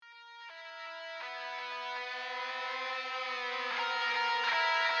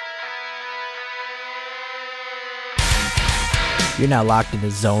You're now locked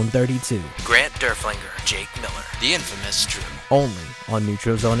into Zone 32. Grant Derflinger, Jake Miller, the infamous Drew. Only on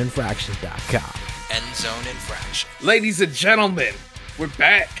NeutralZoneInfractions.com. End Zone Infraction. Ladies and gentlemen, we're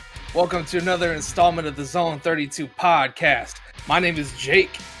back. Welcome to another installment of the Zone 32 podcast. My name is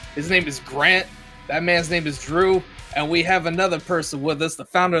Jake. His name is Grant. That man's name is Drew. And we have another person with us, the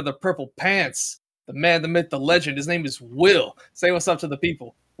founder of the Purple Pants, the man, the myth, the legend. His name is Will. Say what's up to the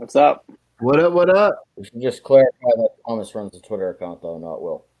people. What's up? What up, what up? We should just clarify that Thomas runs the Twitter account, though, not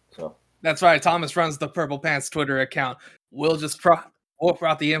Will. So That's right. Thomas runs the Purple Pants Twitter account. Will just brought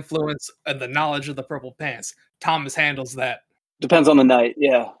the influence and the knowledge of the Purple Pants. Thomas handles that. Depends on the night.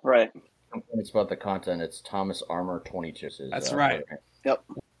 Yeah, right. it's about the content. It's Thomas Armor 22. That's right. Yep.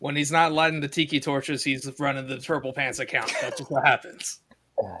 When he's not lighting the tiki torches, he's running the Purple Pants account. That's just what happens.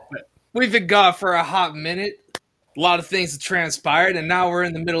 But we've been gone for a hot minute. A lot of things have transpired, and now we're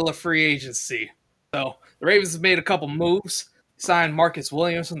in the middle of free agency. So the Ravens have made a couple moves. Signed Marcus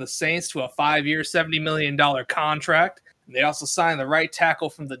Williams from the Saints to a 5-year, $70 million contract. And they also signed the right tackle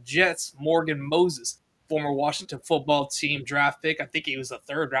from the Jets, Morgan Moses, former Washington football team draft pick. I think he was a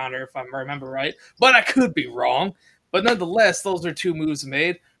third rounder, if I remember right. But I could be wrong. But nonetheless, those are two moves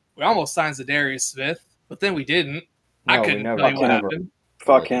made. We almost signed Zadarius Smith, but then we didn't. No, I couldn't tell you what happened.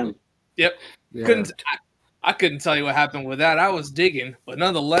 Fuck him. Yep. Yeah. I couldn't tell you what happened with that. I was digging. But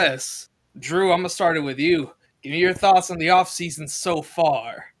nonetheless, Drew, I'm going to start it with you. Give me your thoughts on the offseason so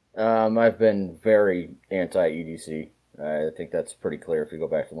far. I've been very anti-EDC. I think that's pretty clear if you go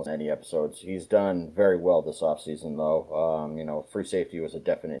back and listen to any episodes. He's done very well this offseason, though. Free safety was a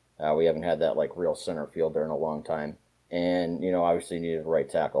definite. We haven't had that real center fielder in a long time. And, obviously needed a right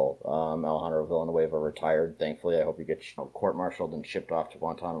tackle. Alejandro Villanueva retired. Thankfully, I hope he gets court-martialed and shipped off to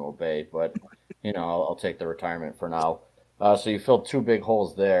Guantanamo Bay. But, I'll take the retirement for now. So you filled two big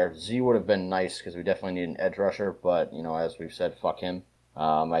holes there. Z would have been nice because we definitely need an edge rusher. But, as we've said, fuck him.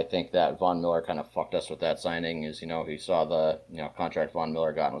 I think that Von Miller kind of fucked us with that signing. He saw the, contract Von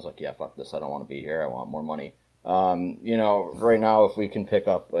Miller got and was like, yeah, fuck this. I don't want to be here. I want more money. Right now, if we can pick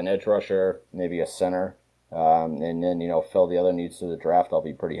up an edge rusher, maybe a center, and then, fill the other needs through the draft, I'll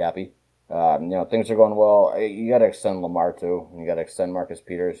be pretty happy. Things are going well. You got to extend Lamar, too. You got to extend Marcus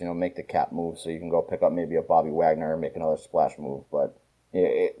Peters, make the cap move so you can go pick up maybe a Bobby Wagner and make another splash move. But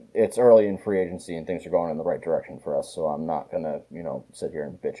it's early in free agency and things are going in the right direction for us. So I'm not going to, sit here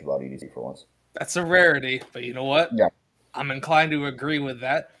and bitch about EDC for once. That's a rarity. But you know what? Yeah. I'm inclined to agree with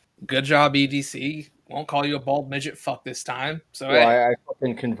that. Good job, EDC. Won't call you a bald midget fuck this time. So well, I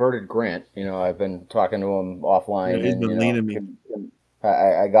fucking converted Grant. I've been talking to him offline. Yeah, he's been leaning me.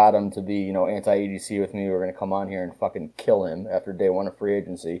 I got him to be, anti-EDC with me. We're going to come on here and fucking kill him after day one of free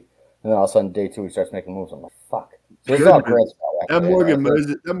agency. And then all of a sudden, day two, he starts making moves. I'm like, fuck. So it's all Grant's fault.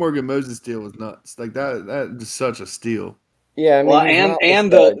 That Morgan Moses deal was nuts. That is such a steal. Yeah, I mean,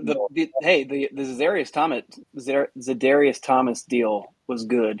 the Zadarius Thomas deal was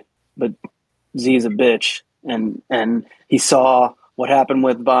good, but Z's a bitch, and he saw what happened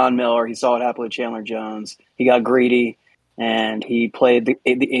with Von Miller. He saw what happened with Chandler Jones. He got greedy, and he played the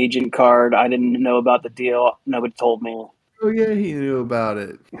agent card. I didn't know about the deal. Nobody told me. Oh yeah, he knew about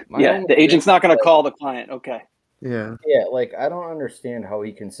it. The agent's not going to call the client. Okay. Yeah. Yeah, I don't understand how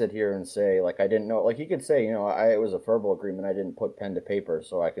he can sit here and say, I didn't know. He could say, it was a verbal agreement. I didn't put pen to paper,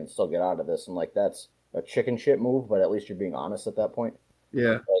 so I can still get out of this. And, that's a chicken shit move, but at least you're being honest at that point.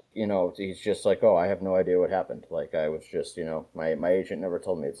 Yeah. He's just like, oh, I have no idea what happened. I was just, my agent never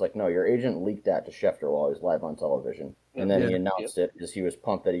told me. It's like, no, your agent leaked that to Schefter while he was live on television. And then he announced it because he was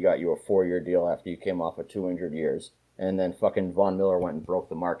pumped that he got you a 4-year deal after you came off of 2 injured years. And then fucking Von Miller went and broke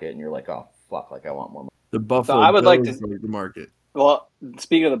the market, and you're like, oh, fuck, I want more money. The Buffalo I would like Bills to broke the market. Well,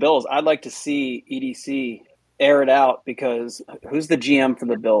 speaking of the Bills, I'd like to see EDC air it out because who's the GM for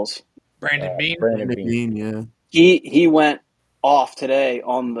the Bills? Brandon Beane. Brandon Beane. Yeah. He went off today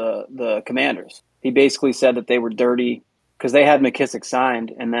on the Commanders. He basically said that they were dirty because they had McKissick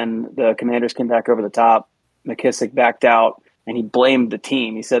signed, and then the Commanders came back over the top. McKissick backed out, and he blamed the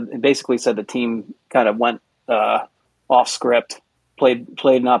team. He basically said the team kind of went off script.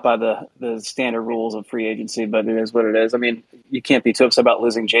 Played not by the standard rules of free agency, but it is what it is. I mean, you can't be too upset about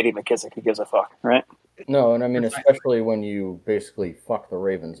losing J.D. McKissick. Who gives a fuck, right? No, and I mean, especially when you basically fuck the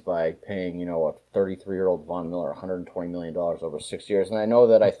Ravens by paying, a 33-year-old Von Miller $120 million over 6 years. And I know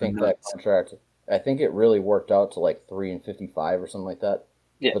that I think that contract, I think it really worked out to $3 and $55 or something like that.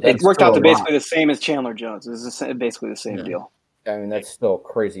 Yeah, it worked out to basically the same as Chandler Jones. It was basically the same deal. I mean, that's still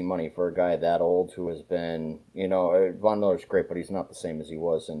crazy money for a guy that old who has been, Von Miller's great, but he's not the same as he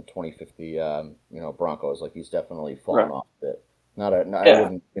was in 2050, Broncos. He's definitely fallen off a bit. I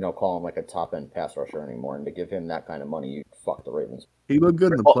wouldn't, call him a top-end pass rusher anymore. And to give him that kind of money, you fuck the Ravens. He looked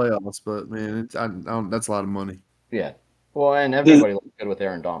good in the playoffs, but man, that's a lot of money. Yeah. Well, and everybody looked good with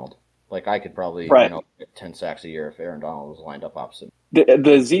Aaron Donald. Like, I could probably, Right. get 10 sacks a year if Aaron Donald was lined up opposite.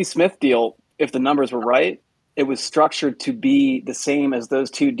 The Z Smith deal, if the numbers were right, it was structured to be the same as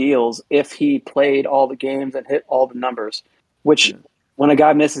those two deals if he played all the games and hit all the numbers. Which, when a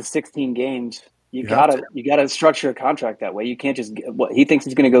guy misses 16 games, you gotta structure a contract that way. You can't just what he thinks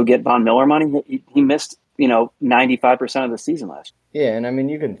he's going to go get Von Miller money. He missed 95% of the season last year. Yeah, and I mean,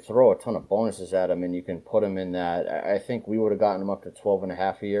 you can throw a ton of bonuses at him, and you can put him in that. I think we would have gotten him up to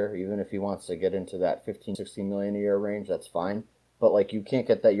 12.5 a year, even if he wants to get into that 15, 16 million a year range. That's fine. But like, you can't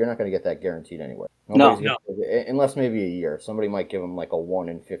get that. You're not going to get that guaranteed anyway. No. Unless maybe a year. Somebody might give him like a 1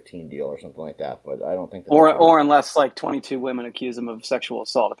 in 15 deal or something like that. But I don't think that. Or unless like 22 women accuse him of sexual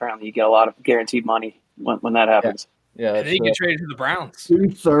assault. Apparently, you get a lot of guaranteed money when that happens. Yeah, And then you can trade to the Browns.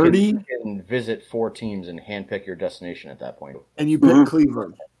 230, You can visit 4 teams and handpick your destination at that point. and you pick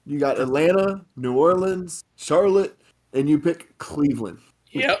Cleveland. You got Atlanta, New Orleans, Charlotte, and you pick Cleveland.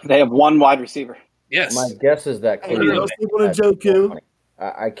 Yep. They have one wide receiver. Yes. My guess is that You Cleveland. know, sleep on a Joku.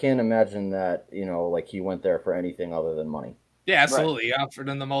 I can't imagine that like he went there for anything other than money. Yeah, absolutely. He offered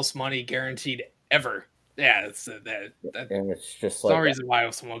him the most money guaranteed ever. Yeah, it's that. And it's just There's no like reason why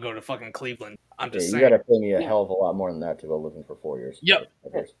someone would go to fucking Cleveland. I'm just you saying. got to pay me a hell of a lot more than that to go living for 4 years. Yep.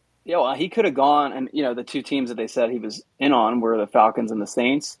 Yeah, well, he could have gone, and the two teams that they said he was in on were the Falcons and the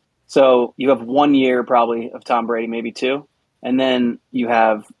Saints. So you have 1 year probably of Tom Brady, maybe 2, and then you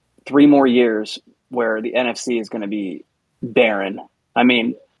have 3 more years where the NFC is going to be barren. I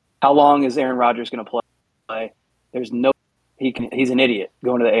mean, how long is Aaron Rodgers going to play? There's no. He's an idiot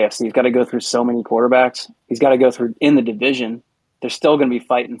going to the AFC. He's got to go through so many quarterbacks. He's got to go through in the division. They're still going to be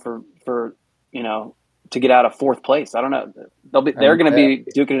fighting for to get out of 4th place. I don't know. They're going to be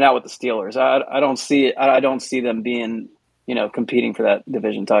duking it out with the Steelers. I don't see it. I don't see them being competing for that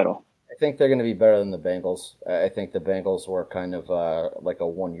division title. I think they're going to be better than the Bengals. I think the Bengals were kind of like a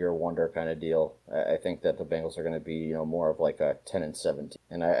 1-year wonder kind of deal. I think that the Bengals are going to be more of like a 10-17,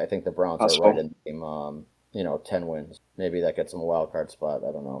 and I think the Browns are right in the game. 10 wins. Maybe that gets them a wild card spot.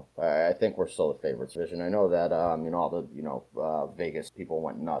 I don't know. I think we're still the favorites division. I know that all the Vegas people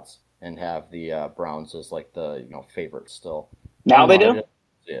went nuts and have the Browns as like the favorites still. Now they do?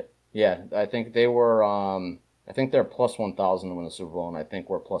 Yeah, I think they were. I think they're plus 1,000 to win the Super Bowl, and I think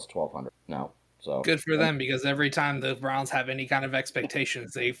we're plus 1,200 now. So good for them, because every time the Browns have any kind of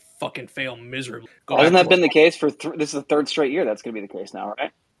expectations, they fucking fail miserably. Hasn't that been the case for this is the 3rd straight year? That's going to be the case now,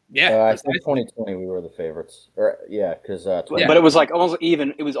 right? Yeah, I think 2020 we were the favorites. Because but it was like almost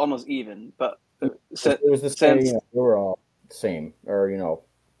even. It was almost even, but it was the same. We were all the same, or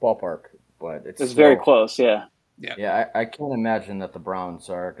ballpark, but it's very close. Yeah. Yeah, I can't imagine that the Browns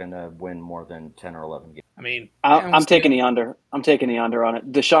are going to win more than 10 or 11 games. I mean, I'm taking the under. I'm taking the under on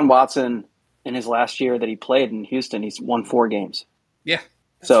it. Deshaun Watson, in his last year that he played in Houston, he's won 4 games. Yeah,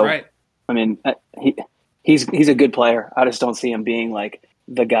 that's right. I mean, he's a good player. I just don't see him being like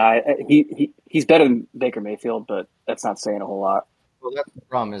the guy. He's better than Baker Mayfield, but that's not saying a whole lot. Well, that's the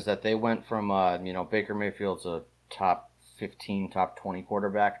problem is that they went from Baker Mayfield's a top 15, top 20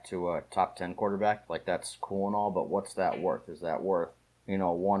 quarterback to a top 10 quarterback. Like, that's cool and all, but what's that worth? Is that worth 1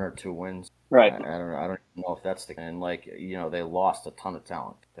 or 2 wins? Right. I don't know if that's the and they lost a ton of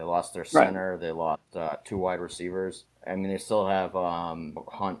talent. They lost their center. Right. They lost 2 wide receivers. I mean, they still have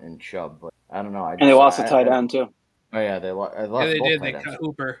Hunt and Chubb, but I don't know. And they lost a tight end too. Oh yeah, they lost. Yeah, they both did. tight They ends. cut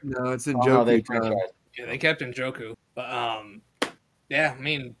Hooper. No, it's Njoku. Yeah, they kept Njoku, but yeah, I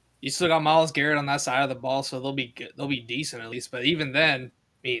mean, you still got Myles Garrett on that side of the ball, so they'll be good. They'll be decent at least. But even then,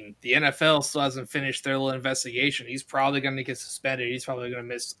 I mean, the NFL still hasn't finished their little investigation. He's probably going to get suspended. He's probably going to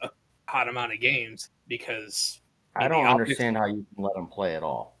miss a hot amount of games because I don't understand how you can let him play at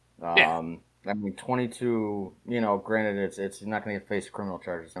all. Yeah. I mean, 22. Granted, it's not going to face criminal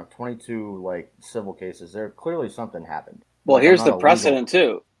charges. Now, 22 civil cases. There clearly something happened. Well, here's the precedent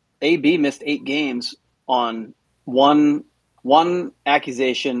too. AB missed 8 games on one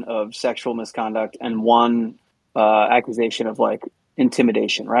accusation of sexual misconduct and 1 accusation of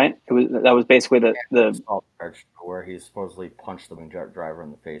intimidation. Right? That was basically the charge where he supposedly punched the driver in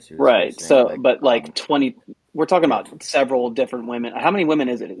the face. Right. So, but 20. We're talking about several different women. How many women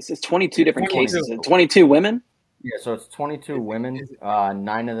is it? It's 22 different cases. 22 women? Yeah, so it's 22 women.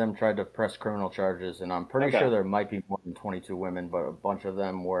 9 of them tried to press criminal charges, and I'm pretty sure there might be more than 22 women, but a bunch of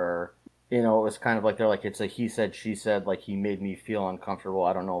them were, it was kind of they're it's a he said, she said, he made me feel uncomfortable.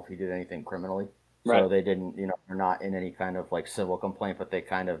 I don't know if he did anything criminally. So they didn't, they're not in any kind of civil complaint, but they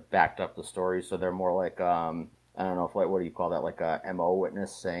kind of backed up the story. So they're more I don't know if, like, what do you call that, like a MO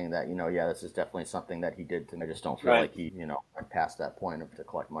witness saying that, yeah, this is definitely something that he did to me. I just don't feel like he, went past that point of to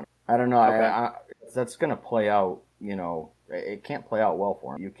collect money. I don't know. Okay. That's going to play out, it can't play out well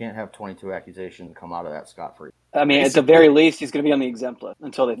for him. You can't have 22 accusations come out of that scot-free. I mean, at the very least, he's going to be on the exempt list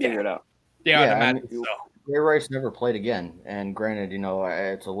until they figure it out. Yeah, I'd imagine so. Ray Rice never played again, and granted,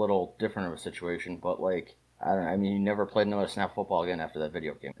 it's a little different of a situation, but like, I don't know. I mean, he never played another snap football again after that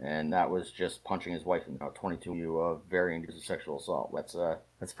video game, and that was just punching his wife in 22 of varying degrees of sexual assault.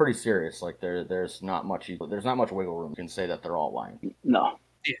 That's pretty serious. Like there's not much wiggle room. You can say that they're all lying. No,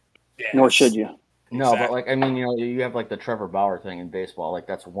 Yeah, nor should you. No, but like, I mean, you have like the Trevor Bauer thing in baseball. Like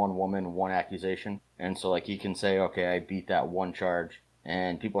that's one woman, one accusation, and so like he can say, okay, I beat that one charge,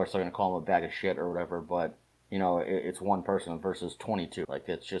 and people are still gonna call him a bag of shit or whatever, but. It's one person versus 22. Like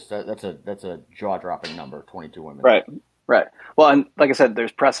it's just that's a jaw-dropping number. 22 women. Right. Well, and like I said,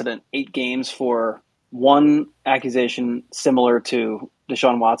 there's precedent. 8 games for one accusation similar to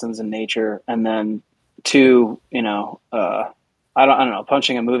Deshaun Watson's in nature, and then 2. I don't know,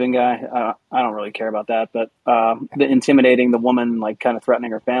 punching a moving guy. I don't really care about that, but the intimidating the woman, like kind of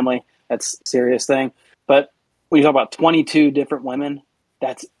threatening her family. That's a serious thing. But when you talk about 22 different women.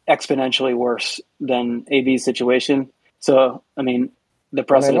 That's exponentially worse than AB's situation. So, I mean, the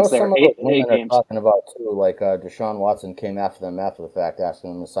precedent's there. 8 games. Talking about too, like Deshaun Watson came after them after the fact,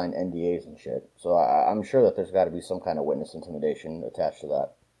 asking them to sign NDAs and shit. So I'm sure that there's got to be some kind of witness intimidation attached to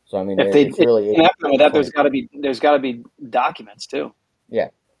that. So I mean, if they after that, there's got to be documents too. Yeah.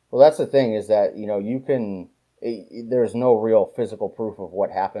 Well, that's the thing is that you can. There's no real physical proof of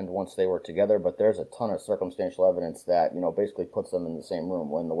what happened once they were together, but there's a ton of circumstantial evidence that basically puts them in the same room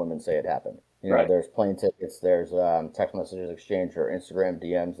when the women say it happened. There's plane tickets, there's text messages exchanged or Instagram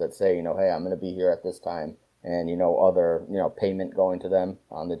DMs that say, hey, I'm going to be here at this time, and other payment going to them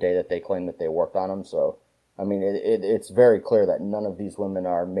on the day that they claim that they worked on them. So, I mean, it's very clear that none of these women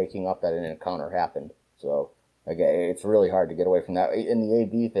are making up that an encounter happened. So. Again, it's really hard to get away from that. In the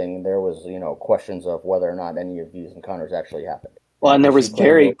AB thing, there was, questions of whether or not any of these encounters actually happened. Well, and there was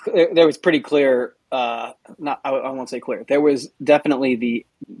pretty clear. I won't say clear. There was definitely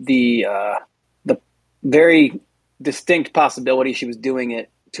the very distinct possibility she was doing it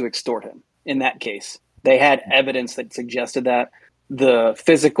to extort him. In that case, they had evidence that suggested that the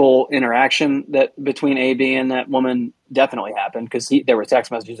physical interaction that between AB and that woman definitely happened because there were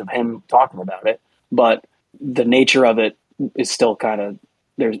text messages of him talking about it, but the nature of it is still kind of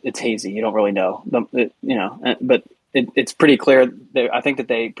it's hazy. You don't really know, but it's pretty clear. I think that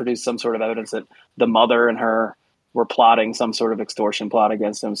they produced some sort of evidence that the mother and her were plotting some sort of extortion plot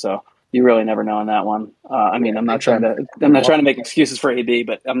against him. So you really never know on that one. I'm not trying to make excuses for AB,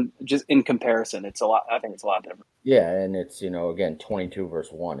 but just in comparison, it's a lot. I think it's a lot different. Yeah. And it's, again, 22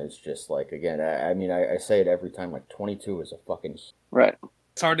 versus 1 is just like, again, I mean, I say it every time, like 22 is a fucking right.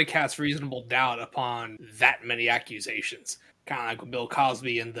 It's hard to cast reasonable doubt upon that many accusations. Kind of like with Bill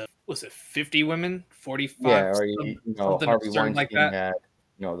Cosby and 50 women, 45? Yeah, or something Harvey Weinstein like that. had,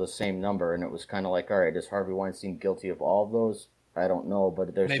 the same number, and it was kind of like, all right, is Harvey Weinstein guilty of all of those? I don't know,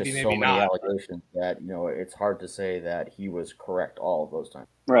 but there's just so many allegations that, it's hard to say that he was correct all of those times.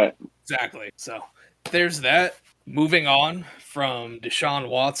 Right. Exactly. So there's that. Moving on from Deshaun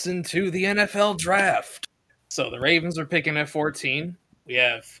Watson to the NFL draft. So the Ravens are picking at 14. We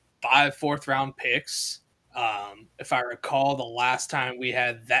have 5 fourth-round picks. If I recall, the last time we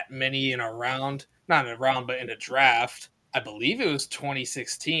had that many in a round, not in a round, but in a draft, I believe it was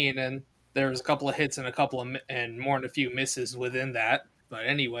 2016, and there was a couple of hits and more than a few misses within that. But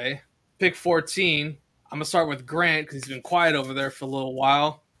anyway, pick 14. I'm going to start with Grant because he's been quiet over there for a little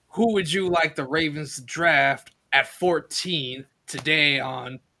while. Who would you like the Ravens to draft at 14 today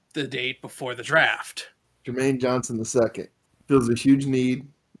on the date before the draft? Jermaine Johnson II. Feels a huge need.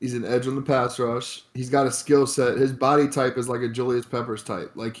 He's an edge on the pass rush. He's got a skill set. His body type is like a Julius Peppers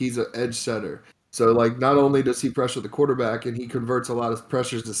type. Like he's an edge setter. So like not only does he pressure the quarterback and he converts a lot of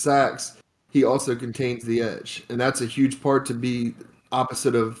pressures to sacks, he also contains the edge. And that's a huge part to be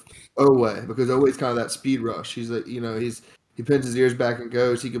opposite of Oweh because Oweh's kind of that speed rush. He's he pins his ears back and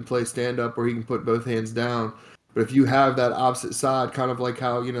goes. He can play stand up or he can put both hands down. But if you have that opposite side, kind of like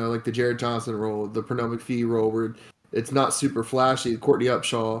how, like the Jared Johnson role, the Pernell McPhee role where it's not super flashy. Courtney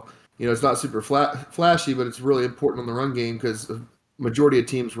Upshaw, it's not super flashy, but it's really important on the run game because the majority of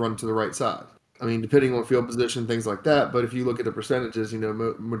teams run to the right side. I mean, depending on field position, things like that. But if you look at the percentages,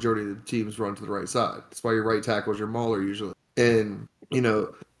 majority of the teams run to the right side. That's why your right tackle is your mauler usually. And,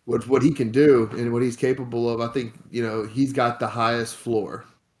 what he can do and what he's capable of, I think, he's got the highest floor.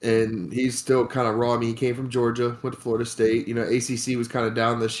 And he's still kind of raw. I mean, he came from Georgia, went to Florida State. ACC was kind of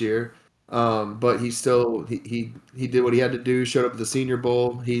down this year. But he did what he had to do. Showed up at the Senior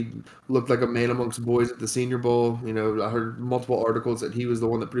Bowl. He looked like a man amongst boys at the Senior Bowl. You know, I heard multiple articles that he was the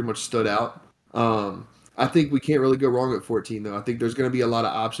one that pretty much stood out. I think we can't really go wrong at 14 though. I think there's going to be a lot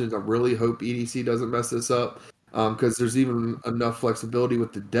of options. I really hope EDC doesn't mess this up because there's even enough flexibility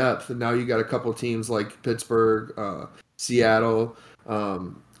with the depth. And now you got a couple teams like Pittsburgh, Seattle,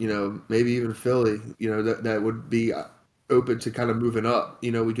 you know, maybe even Philly. You know that would be open to kind of moving up.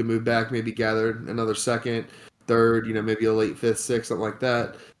 You know, we can move back, maybe gather another second, third, you know, maybe a late fifth, sixth, something like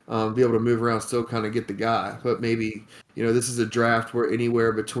that. Be able to move around, still kind of get the guy. But maybe, you know, this is a draft where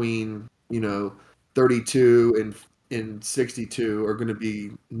anywhere between, you know, 32 and 62 are going to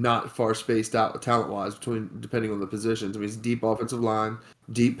be not far spaced out talent-wise depending on the positions. I mean, it's deep offensive line,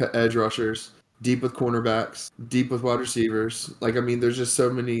 deep edge rushers, deep with cornerbacks, deep with wide receivers. Like, I mean, there's just so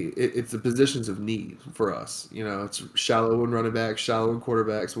many. It's the positions of need for us. You know, it's shallow in running backs, shallow in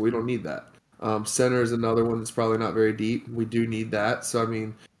quarterbacks, but we don't need that. Center is another one that's probably not very deep. We do need that. So, I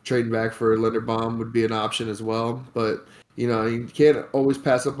mean, trading back for Linderbaum would be an option as well. But, you know, you can't always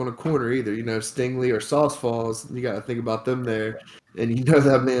pass up on a corner either. You know, Stingley or Sauce Falls, you got to think about them there. And you know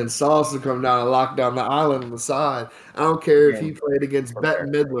that man Sauce will come down and lock down the island on the side. I don't care if he played against Bette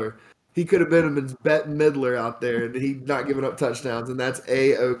Midler. He could have been Bette Midler out there, and he's not giving up touchdowns, and that's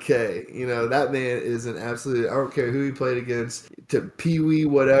A-okay. You know, that man is an absolute – I don't care who he played against, to Pee-wee,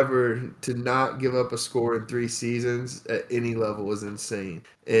 whatever, to not give up a score in 3 seasons at any level is insane.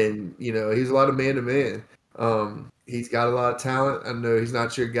 And, you know, he's a lot of man-to-man. He's got a lot of talent. I know he's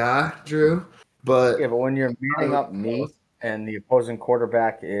not your guy, Drew, but – Yeah, but when you're manning up me and the opposing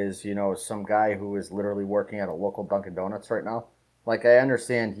quarterback is, you know, some guy who is literally working at a local Dunkin' Donuts right now, like, I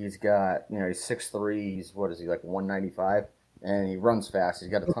understand he's got, you know, he's 6'3", he's, what is he, like 195, and he runs fast. He's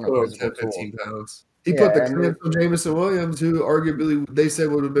got a ton of physical 15 tools. pounds. He put the clamp on Jameson Williams, who arguably they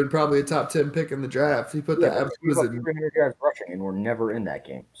said would have been probably a top 10 pick in the draft. He put the absolute 300 yards rushing, and we're never in that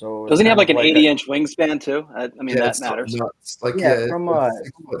game. So doesn't he have like an 80-inch wingspan too? I mean, that matters. Like, from a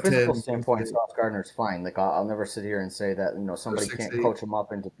physical standpoint, Sauce Gardner's fine. Like, I'll never sit here and say that, you know, somebody can't coach him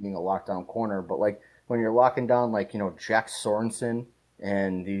up into being a lockdown corner, but like when you're locking down, like, you know, Jack Sorensen.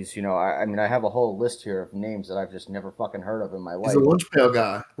 And these, you know, I mean, I have a whole list here of names that I've just never fucking heard of in my life. He's a lunch pail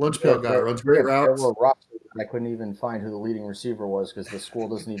guy. Runs great routes. I couldn't even find who the leading receiver was because the school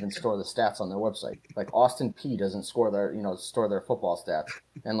doesn't even store the stats on their website. Like Austin P doesn't store their football stats,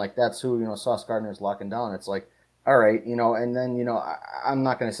 and like that's who, you know, Sauce Gardner's locking down. It's like, all right, you know, and then, you know, I'm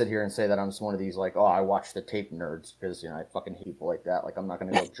not going to sit here and say that I'm just one of these like, oh, I watch the tape nerds because, you know, I fucking hate people like that. Like, I'm not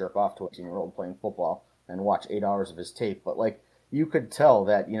going to go jerk off to a 18-year-old playing football and watch 8 hours of his tape, but like, you could tell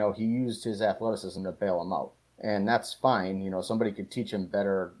that, you know, he used his athleticism to bail him out. And that's fine. You know, somebody could teach him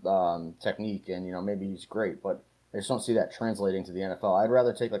better technique and, you know, maybe he's great. But I just don't see that translating to the NFL. I'd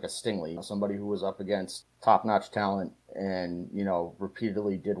rather take like a Stingley, you know, somebody who was up against top-notch talent and, you know,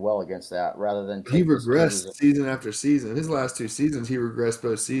 repeatedly did well against that rather than he regressed season after season. His last 2 seasons, he regressed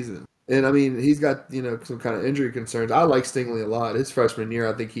both seasons. And, I mean, he's got, you know, some kind of injury concerns. I like Stingley a lot. His freshman year,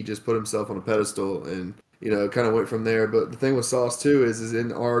 I think he just put himself on a pedestal and – you know, kind of went from there. But the thing with Sauce, too, is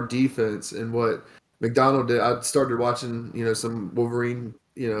in our defense and what McDonald did. I started watching, you know, some Wolverine,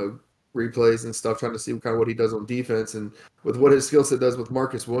 you know, replays and stuff, trying to see kind of what he does on defense. And with what his skill set does with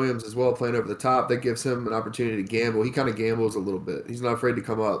Marcus Williams as well, playing over the top, that gives him an opportunity to gamble. He kind of gambles a little bit. He's not afraid to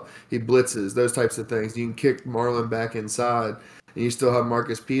come up. He blitzes, those types of things. You can kick Marlon back inside. And you still have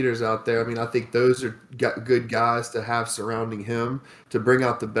Marcus Peters out there. I mean, I think those are good guys to have surrounding him to bring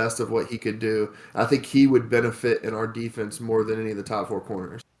out the best of what he could do. I think he would benefit in our defense more than any of the top 4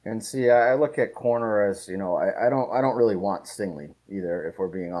 corners. And see, I look at corner as, you know, I don't really want Stingley either, if we're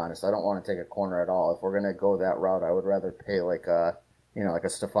being honest. I don't want to take a corner at all. If we're going to go that route, I would rather pay like a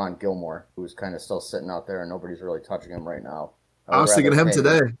Stephon Gilmore, who's kind of still sitting out there and nobody's really touching him right now. I was thinking of him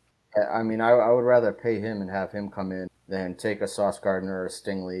today. I mean, I would rather pay him and have him come in than take a Sauce Gardner or a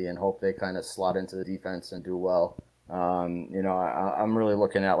Stingley and hope they kind of slot into the defense and do well. You know, I'm really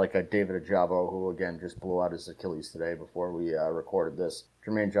looking at like a David Ajabo, who again just blew out his Achilles today before we recorded this.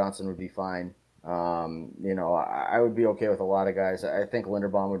 Jermaine Johnson would be fine. You know, I would be okay with a lot of guys. I think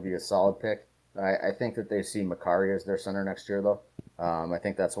Linderbaum would be a solid pick. I think that they see Macari as their center next year, though. I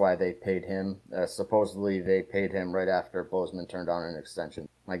think that's why they paid him. Supposedly, they paid him right after Bozeman turned on an extension.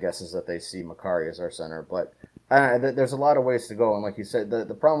 My guess is that they see Macari as our center. But there's a lot of ways to go. And like you said, the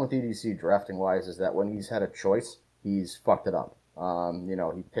problem with EDC drafting-wise is that when he's had a choice, he's fucked it up. You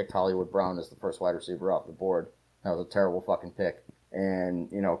know, he picked Hollywood Brown as the first wide receiver off the board. That was a terrible fucking pick. And,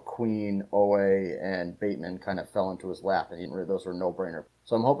 Queen, Owe, and Bateman kind of fell into his lap, and those were no-brainer.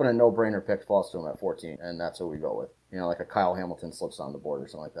 So I'm hoping a no-brainer pick falls to him at 14, and that's what we go with. Like a Kyle Hamilton slips on the board or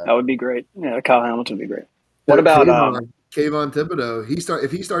something like that. That would be great. Yeah, Kyle Hamilton would be great. What about Kayvon Thibodeau?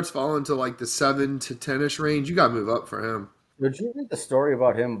 If he starts falling to like the 7 to 10ish range, you got to move up for him. Did you read the story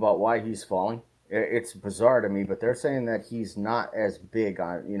about him, about why he's falling? It's bizarre to me, but they're saying that he's not as big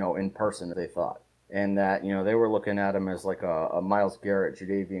on, in person as they thought. And that, they were looking at him as like a Myles Garrett,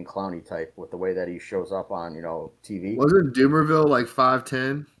 Jadeveon Clowney type with the way that he shows up on, TV. Wasn't Doomerville like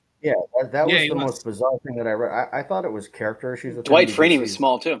 5'10"? Yeah, that was the most bizarre thing that I read. I thought it was character issues. With Dwight Freeney was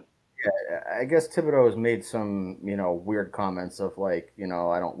small too. Yeah, I guess Thibodeau has made some, weird comments of like,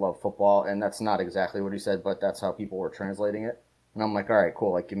 I don't love football. And that's not exactly what he said, but that's how people were translating it. And I'm like, all right,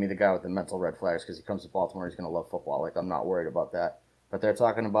 cool. Like, give me the guy with the mental red flags because he comes to Baltimore, he's going to love football. Like, I'm not worried about that. But they're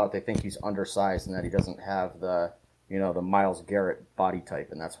talking about they think he's undersized and that he doesn't have the, the Myles Garrett body type.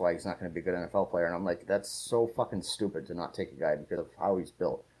 And that's why he's not going to be a good NFL player. And I'm like, that's so fucking stupid to not take a guy because of how he's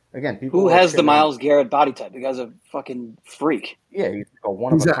built. Again, people who has the Myles Garrett body type? The guy's a fucking freak. Yeah, he's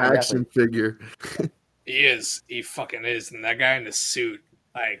an action figure. He is. He fucking is. And that guy in the suit,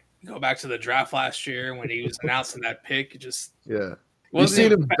 like, go back to the draft last year when he was announcing that pick. Yeah. You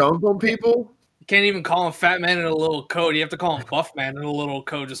seen him dunk on people? You can't even call him fat man in a little coat. You have to call him buff man in a little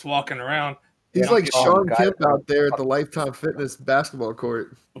coat just walking around. He's like Sean Kemp out there at the Lifetime Fitness basketball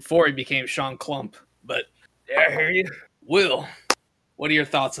court. Before he became Sean Klump. But, yeah, I hear you. Will, what are your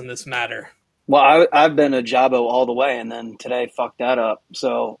thoughts on this matter? Well, I've been a Jabbo all the way, and then today fucked that up.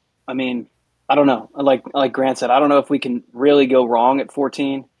 So, I mean, I don't know. Like Grant said, I don't know if we can really go wrong at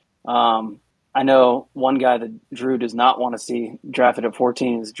 14. I know one guy that Drew does not want to see drafted at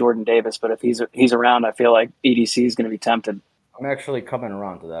 14 is Jordan Davis, but if he's around, I feel like EDC is going to be tempted. I'm actually coming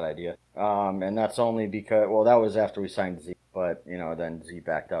around to that idea, and that's only because that was after we signed Z, but then Z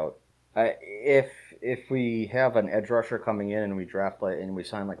backed out. If we have an edge rusher coming in and we draft and we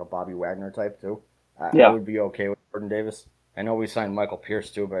sign like a Bobby Wagner type too, I would be okay with Jordan Davis. I know we signed Michael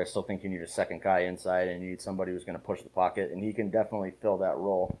Pierce too, but I still think you need a second guy inside and you need somebody who's going to push the pocket, and he can definitely fill that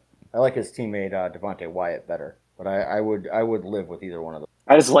role. I like his teammate Devontae Wyatt better, but I would live with either one of them.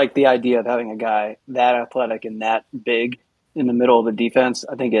 I just like the idea of having a guy that athletic and that big in the middle of the defense.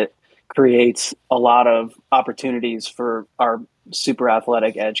 I think it creates a lot of opportunities for our super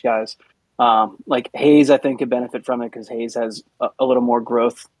athletic edge guys. Like Hayes, I think could benefit from it because Hayes has a little more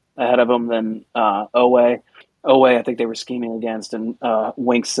growth ahead of him than Owe. Owe, I think they were scheming against, and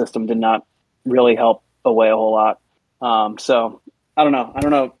Wink's system did not really help Owe a whole lot. So I don't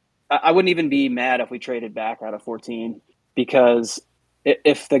know. I wouldn't even be mad if we traded back out of 14 because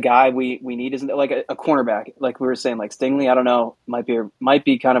if the guy we need isn't like a cornerback, like we were saying, like Stingley, I don't know, might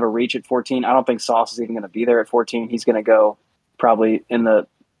be kind of a reach at 14. I don't think Sauce is even going to be there at 14. He's going to go probably in the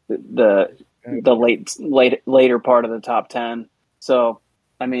later part of the top 10. So,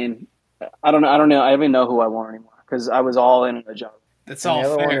 I mean, I don't know. I don't even know who I want anymore because I was all in a job. That's all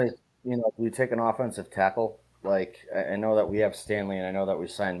fair. One is, we take an offensive tackle. Like, I know that we have Stanley and I know that we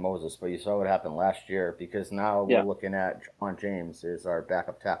signed Moses, but you saw what happened last year because now we're looking at John James is our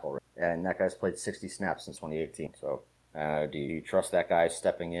backup tackle. And that guy's played 60 snaps since 2018. So do you trust that guy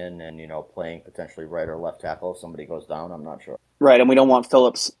stepping in and, playing potentially right or left tackle if somebody goes down? I'm not sure. Right, and we don't want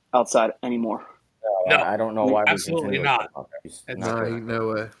Phillips outside anymore. No, I don't know why. Absolutely not. No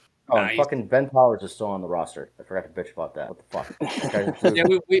way. Oh, fucking Ben Powers is still on the roster. I forgot to bitch about that. What the fuck?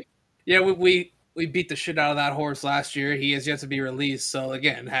 We beat the shit out of that horse last year. He has yet to be released. So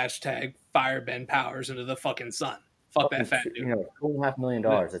again, hashtag fire Ben Powers into the fucking sun. Fuck that fat dude. $2.5 million.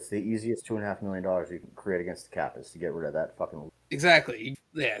 It's the easiest $2.5 million you can create against the cap is to get rid of that fucking. Exactly.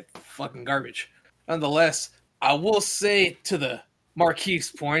 Yeah, fucking garbage. Nonetheless, I will say to the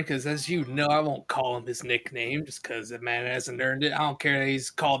Marquise point, because as you know, I won't call him his nickname just because the man hasn't earned it. I don't care that he's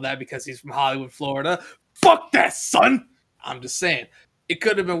called that because he's from Hollywood, Florida. Fuck that, son! I'm just saying. It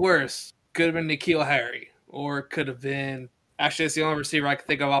could have been worse. Could have been N'Keal Harry, or it could have been. Actually, that's the only receiver I can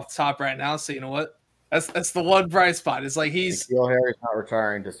think of off the top right now. So you know what? That's the one bright spot. It's like N'Keal Harry's not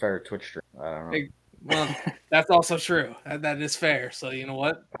retiring to start a Twitch stream. I don't know. Well, that's also true. That is fair. So you know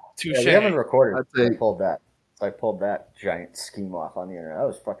what? Touche. Yeah, we haven't recorded. I pulled that giant scheme off on the internet. That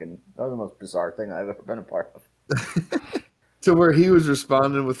was the most bizarre thing I've ever been a part of. To where he was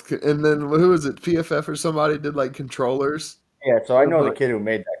responding with, and then who was it? PFF or somebody did like controllers. Yeah, so I know the kid who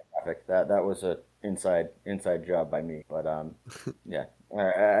made that graphic. That was a inside job by me. But yeah,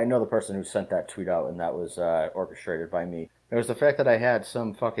 I know the person who sent that tweet out, and that was orchestrated by me. It was the fact that I had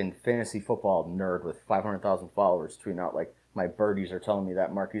some fucking fantasy football nerd with 500,000 followers tweeting out like, my birdies are telling me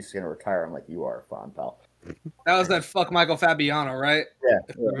that Marquise is going to retire. I'm like, you are a fun pal. That was that fuck Michael Fabiano, right? Yeah.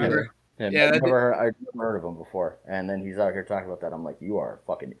 If you remember. I'd Yeah, never heard of him before. And then he's out here talking about that. I'm like, you are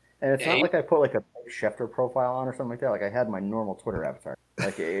fucking. And it's not like I put like a Schefter profile on or something like that. Like I had my normal Twitter avatar.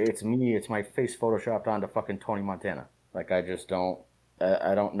 Like it's me. It's my face photoshopped onto fucking Tony Montana. Like I just don't.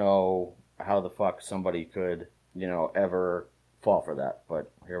 I don't know how the fuck somebody could, ever fall for that.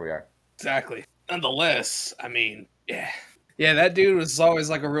 But here we are. Exactly. Nonetheless, I mean, yeah, that dude was always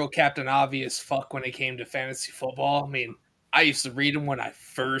like a real Captain Obvious fuck when it came to fantasy football. I mean, I used to read him when I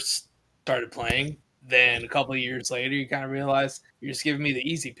first started playing. Then a couple of years later, you kind of realize you're just giving me the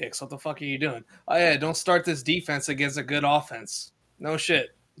easy picks. What the fuck are you doing? Oh yeah, don't start this defense against a good offense. No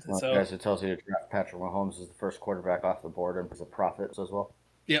shit. Well, So, guys, it tells you to draft Patrick Mahomes as the first quarterback off the board and as a profit as well.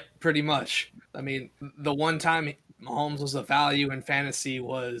 yep, pretty much. I mean, the one time Mahomes was a value in fantasy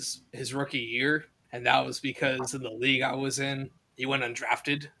was his rookie year, and that was because in the league I was in, he went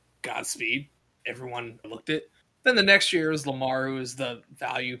undrafted. Godspeed. Everyone looked it. Then the next year was Lamar, who was the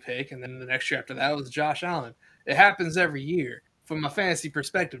value pick, and then the next year after that was Josh Allen. It happens every year. From a fantasy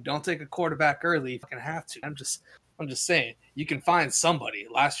perspective, don't take a quarterback early if you can have to. I'm just saying, you can find somebody.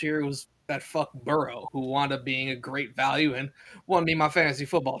 Last year it was that fuck Burrow, who wound up being a great value and won me my fantasy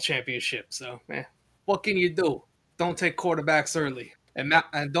football championship. So, man, what can you do? Don't take quarterbacks early. And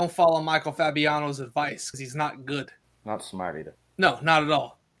don't follow Michael Fabiano's advice, because he's not good. Not smart either. No, not at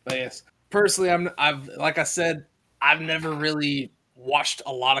all. But yes, personally, like I said, I've never really watched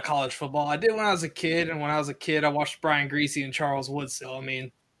a lot of college football. I did when I was a kid, and when I was a kid, I watched Brian Greasy and Charles Wood. So I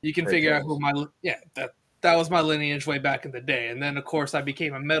mean, you can figure out who that was my lineage way back in the day. And then of course I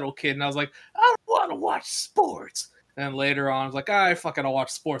became a metal kid, and I was like, I don't want to watch sports. And later on, I was like, I'll watch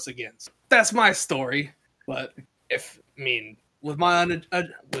sports again. So that's my story. But with my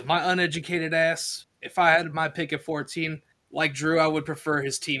uneducated ass, if I had my pick at 14. Like Drew, I would prefer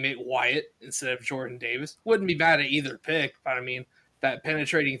his teammate Wyatt instead of Jordan Davis. Wouldn't be mad at either pick, but I mean, that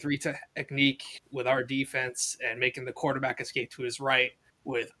penetrating three technique with our defense and making the quarterback escape to his right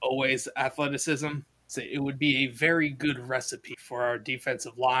with always athleticism, so it would be a very good recipe for our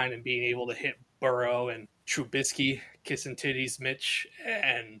defensive line and being able to hit Burrow and Trubisky, kissing titties Mitch,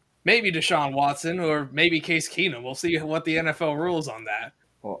 and maybe Deshaun Watson or maybe Case Keenum. We'll see what the NFL rules on that.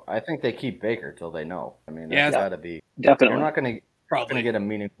 Well, I think they keep Baker till they know. I mean, that's got to be definitely. You're not going Probably to get a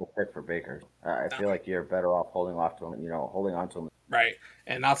meaningful pick for Baker. I feel like you're better off holding on to him. Right,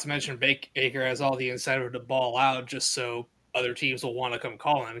 and not to mention Baker has all the incentive to ball out just so other teams will want to come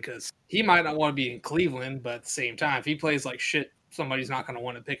calling, because he might not want to be in Cleveland, but at the same time, if he plays like shit, somebody's not going to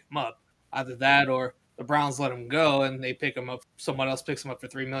want to pick him up. Either that or the Browns let him go and they pick him up. Someone else picks him up for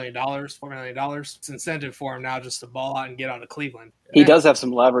 $3 million, $4 million. It's incentive for him now just to ball out and get out of Cleveland. He does have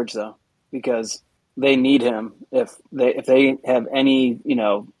some leverage though, because they need him. If they have any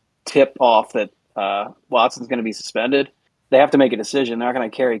tip off that Watson's going to be suspended, they have to make a decision. They're not going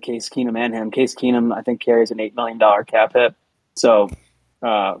to carry Case Keenum and him. Case Keenum, I think, carries an $8 million cap hit, so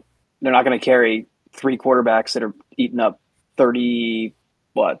they're not going to carry three quarterbacks that are eating up $34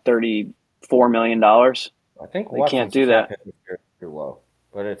 million. I think they can't do that. Too low,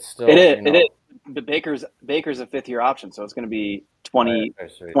 but it's still it is. But Baker's a fifth-year option, so it's going to be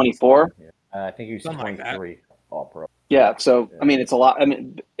 24. I think he's 23 all pro. Yeah, so I mean, it's a lot. I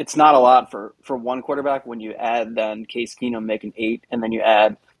mean, it's not a lot for one quarterback when you add then Case Keenum making 8, and then you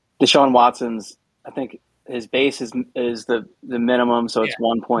add Deshaun Watson's. I think his base is the minimum, so it's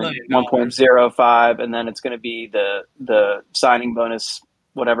 1.05, and then it's going to be the signing bonus,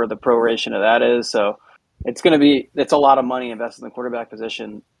 whatever the proration of that is. So it's a lot of money invested in the quarterback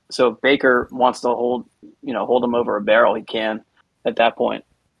position. So if Baker wants to hold him over a barrel, he can at that point,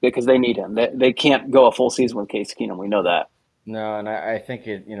 because they need him. They can't go a full season with Case Keenum. We know that. No, and I think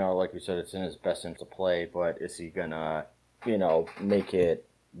it, like we said, it's in his best interest to play, but is he gonna, make it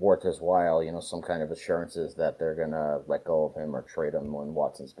worth his while, some kind of assurances that they're gonna let go of him or trade him when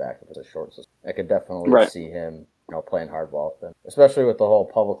Watson's back if it's a short season. I could definitely see him, playing hardball with them, especially with the whole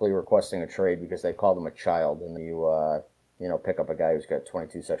publicly requesting a trade because they called him a child, and you pick up a guy who's got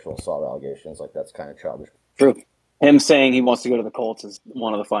 22 sexual assault allegations. Like, that's kind of childish. True. Him saying he wants to go to the Colts is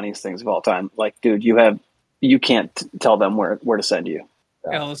one of the funniest things of all time. Like, dude, you can't tell them where to send you.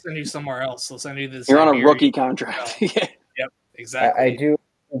 Yeah, they'll send you somewhere else. They'll send you this. You're on a rookie contract. Yeah. Yep, exactly. I do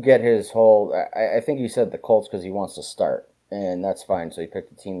get his whole. I think he said the Colts because he wants to start, and that's fine. So he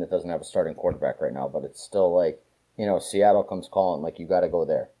picked a team that doesn't have a starting quarterback right now, but it's still like, Seattle comes calling, like, you got to go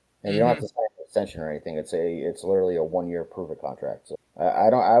there, and you don't have to sign an extension or anything. It's literally a 1-year prove-it contract. So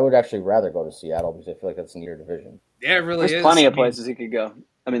I would actually rather go to Seattle because I feel like that's in your division. Yeah, it really is. There's plenty of places he could go.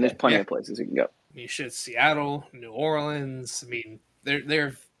 I mean, there's plenty of places he can go. I mean, shit, Seattle, New Orleans. I mean,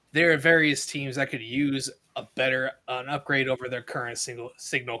 there are various teams that could use an upgrade over their current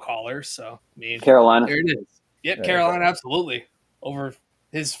signal callers. So, I mean, Carolina. there it is. Yep, Yeah, Carolina, absolutely. Over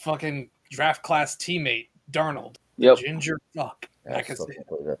his fucking draft class teammate, Darnold. Yep. Ginger fuck. Yeah, I can still see it. can't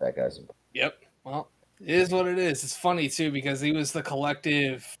believe that guy's. Yep. Well, it is what it is. It's funny too because he was the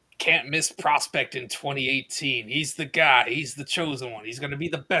collective can't miss prospect in 2018. He's the guy. He's the chosen one. He's going to be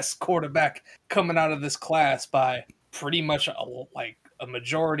the best quarterback coming out of this class by pretty much a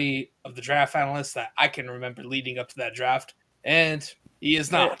majority of the draft analysts that I can remember leading up to that draft, and he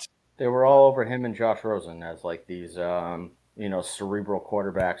is not. They were all over him and Josh Rosen as like these, cerebral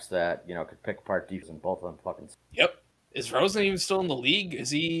quarterbacks that could pick apart defense, and both of them fucking. Yep. Is Rosen even still in the league? Is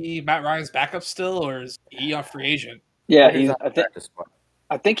he Matt Ryan's backup still, or is he a free agent? Yeah, He's on I practice squad.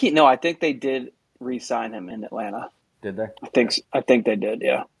 think they did re-sign him in Atlanta. Did they? I think they did.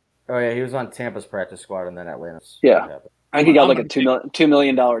 Yeah. Oh yeah, he was on Tampa's practice squad and then Atlanta's. Yeah. I think he got like a $2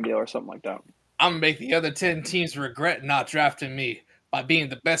 million deal or something like that. I'm going to make the other 10 teams regret not drafting me by being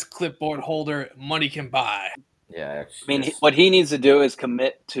the best clipboard holder money can buy. Yeah. I mean, what he needs to do is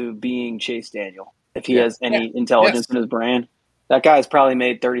commit to being Chase Daniel. If he has any intelligence in his brain, that guy's probably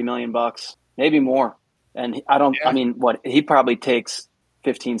made $30 million, maybe more. And I mean, he probably takes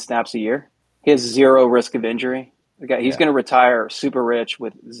 15 snaps a year. He has zero risk of injury. He's going to retire super rich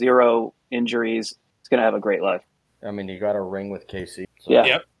with zero injuries. He's going to have a great life. I mean, he got a ring with KC. So. Yeah.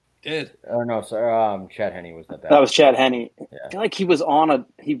 Yep, did. Oh no, sorry. Chad Henne was that. That was Chad Henne. Yeah. I feel like he was on.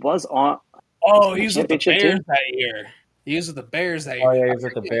 Oh, he was with the Championship Bears team? that year. He was with the Bears that year. Oh yeah, he was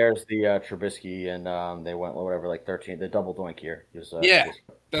with the Bears, the Trubisky, and they went whatever 13, the double doink year. He was,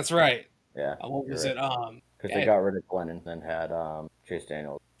 That's right. yeah. What was it? Because they got rid of Glennon and had Chase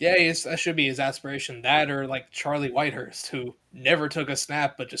Daniels. Yeah, that should be his aspiration. That or like Charlie Whitehurst, who never took a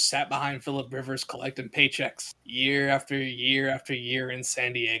snap but just sat behind Phillip Rivers collecting paychecks year after year after year in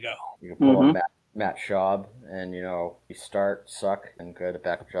San Diego. You can pull up Matt Schaub, and you start, suck, and get a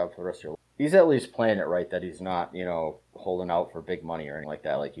backup job for the rest of your life. He's at least playing it right, that he's not, holding out for big money or anything like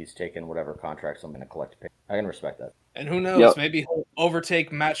that. Like he's taking whatever contracts I'm going to collect to pay. I can respect that. And who knows, maybe he'll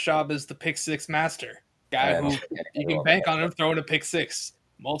overtake Matt Schaub as the pick six master. Guy who you can bank on him throwing a pick six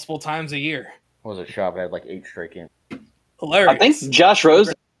multiple times a year. What was it? Schaub had like 8 straight games. Hilarious. I think Josh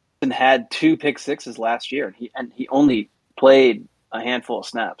Rosen had 2 pick sixes last year, and he only played a handful of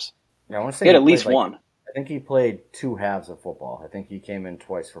snaps. Yeah, I want to say he had at least one. I think he played 2 halves of football. I think he came in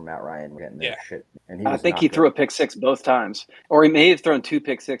twice for Matt Ryan getting that shit. And I think he threw a pick six both times. Or he may have thrown 2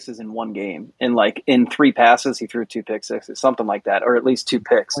 pick sixes in one game. In 3 passes, he threw 2 pick sixes, something like that, or at least 2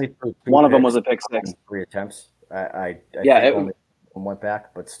 picks. One of them was a pick six. 3 attempts. I think only one went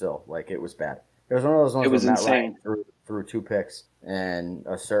back, but still, like, it was bad. It was one of those ones it was where Matt insane. Ryan threw 2 picks, and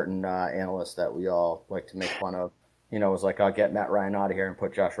a certain analyst that we all like to make fun of, was like, I'll get Matt Ryan out of here and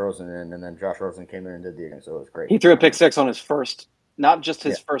put Josh Rosen in, and then Josh Rosen came in and did the game, so it was great. He threw a pick six on his first, not just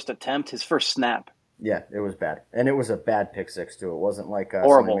his first attempt, his first snap. Yeah, it was bad. And it was a bad pick six, too. It wasn't like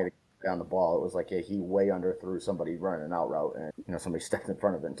horrible. Somebody made it down the ball. It was like he way underthrew somebody running an out route, and somebody stepped in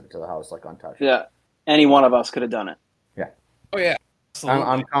front of it to the house like untouched. Yeah, any one of us could have done it. Yeah. Oh, yeah.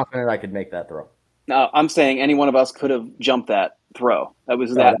 I'm confident I could make that throw. No, I'm saying any one of us could have jumped that throw. That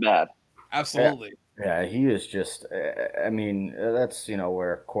was that bad. Absolutely. Yeah, he is just, I mean, that's,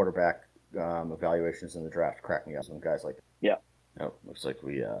 where quarterback evaluations in the draft crack me up. Some guys like that. Yeah. Looks like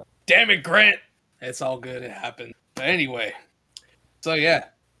we... Damn it, Grant! It's all good. It happened. But anyway. So, yeah.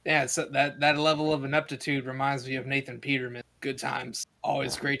 Yeah, so that level of ineptitude reminds me of Nathan Peterman. Good times.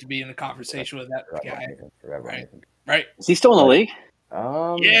 Always great to be in a conversation with that guy. Right? Is he still in the league?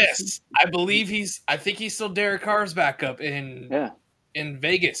 Yes. I think he's still Derek Carr's backup in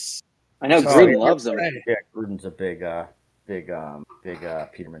Vegas. I know Gruden loves him. Yeah, Gruden's a big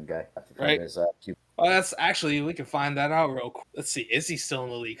Peterman guy. Right. Well, that's actually, we can find that out real quick. Let's see. Is he still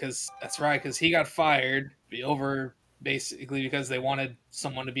in the league? Because that's right, because he got fired basically because they wanted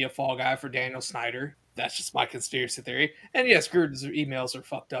someone to be a fall guy for Daniel Snyder. That's just my conspiracy theory. And yes, Gruden's emails are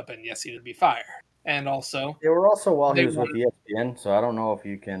fucked up, and yes, he would be fired. And also... They were also while he was with ESPN, so I don't know if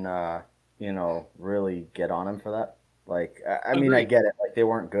you can, really get on him for that. Like, I mean, I get it. Like, they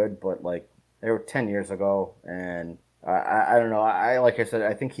weren't good, but, like, they were 10 years ago, and I don't know. Like I said,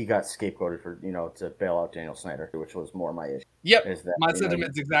 I think he got scapegoated for, to bail out Daniel Snyder, which was more my issue. Yep, my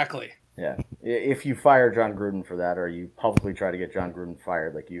sentiments exactly. Yeah. If you fire John Gruden for that, or you publicly try to get John Gruden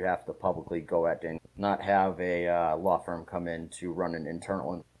fired, like, you have to publicly go at Daniel, not have a law firm come in to run an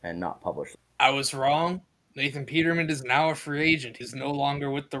internal and not publish. I was wrong. Nathan Peterman is now a free agent. He's no longer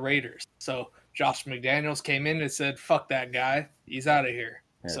with the Raiders. So Josh McDaniels came in and said, fuck that guy. He's out of here.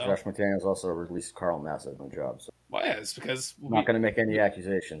 Yeah, So, Josh McDaniels also released Carl Nassib from the job. So well, yeah, it's because I'm not going to make any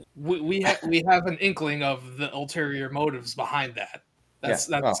accusations. we have an inkling of the ulterior motives behind that. That's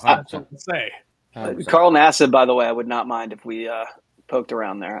Yeah. that's Oh, not 100%. what to say. 100%. Carl Nassib, by the way, I would not mind if we poked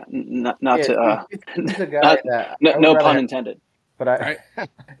around there. Not Yeah, to he's a guy that no pun intended. But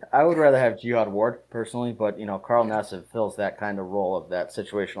I would rather have Jihad Ward personally. But Carl Nassib fills that kind of role of that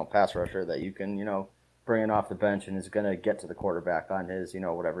situational pass rusher that you can bring in off the bench and is going to get to the quarterback on his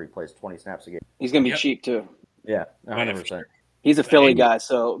whatever he plays 20 snaps a game. He's going to be cheap too. Yeah, 100%. He's a Philly guy,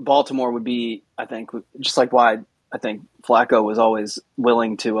 so Baltimore would be, I think, just like why I think Flacco was always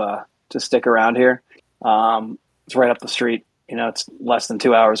willing to stick around here. It's right up the street. It's less than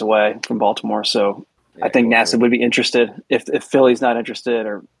 2 hours away from Baltimore, so I think Nassib would be interested. If Philly's not interested,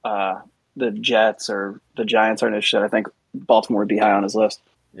 or the Jets or the Giants aren't interested, I think Baltimore would be high on his list.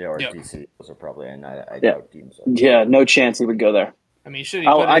 Yeah, or DC. Those are probably, and I doubt teams. Yeah, no chance he would go there. I mean, should he?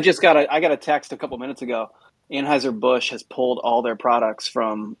 I got a text a couple minutes ago. Anheuser-Busch has pulled all their products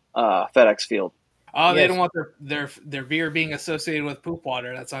from FedEx Field. Oh, they don't want their beer being associated with poop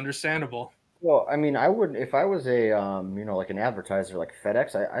water. That's understandable. Well, I mean, I would if I was a like an advertiser like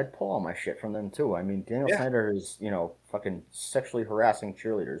FedEx, I'd pull all my shit from them too. I mean, Daniel Snyder is fucking sexually harassing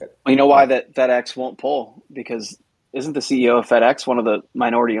cheerleaders. Well, you know why that FedEx won't pull? Because isn't the CEO of FedEx one of the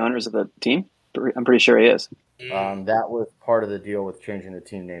minority owners of the team? I'm pretty sure he is. That was part of the deal with changing the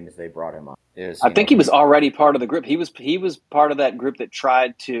team name as they brought him on. I think he was already part of the group. He was part of that group that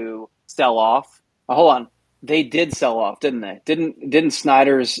tried to sell off. Oh, hold on, they did sell off, didn't they? Didn't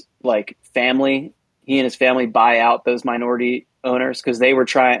Snyder's family, he and his family, buy out those minority owners because they were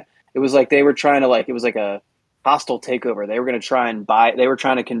trying? It was like they were trying to it was like a hostile takeover. They were going to try and buy. They were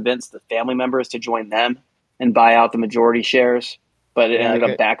trying to convince the family members to join them and buy out the majority shares, but it ended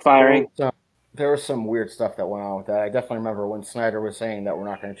up backfiring. There was some weird stuff that went on with that. I definitely remember when Snyder was saying that we're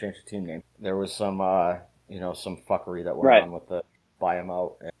not going to change the team name. There was some, some fuckery that went on with the buy him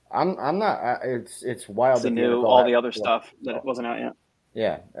out. I'm not. It's wild. They knew all the other stuff that it wasn't out yet.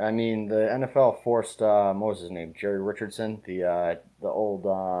 Yeah, I mean the NFL forced what was his name, Jerry Richardson, the old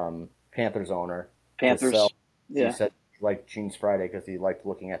Panthers owner. Panthers. He said he liked Jeans Friday because he liked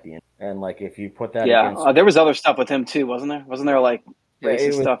looking at the end. And if you put that, there was other stuff with him too, wasn't there? Wasn't there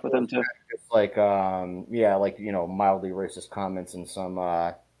racist stuff with him too? It's mildly racist comments and some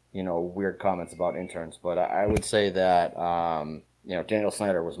weird comments about interns. But I would say that Daniel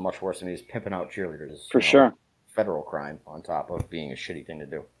Snyder was much worse, and he was pimping out cheerleaders. For sure. Federal crime on top of being a shitty thing to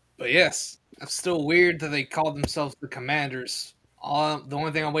do. But yes, it's still weird that they called themselves the Commanders. The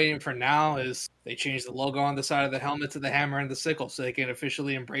only thing I'm waiting for now is they change the logo on the side of the helmet to the hammer and the sickle so they can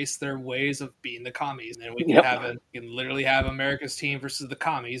officially embrace their ways of being the commies. And we can literally have America's team versus the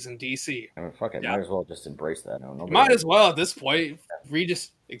commies in DC. I mean, fuck it. Might as well just embrace that. Might as well at this point.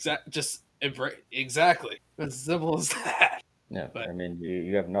 Exactly. As simple as that. Yeah, but, I mean,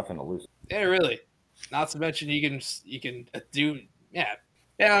 you have nothing to lose. Yeah, really. Not to mention you can do I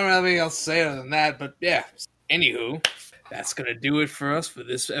don't have anything else to say other than that, but yeah. Anywho, that's gonna do it for us for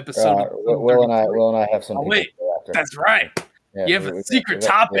this episode. Will and I have some. Oh wait, that's right. Yeah, you have a secret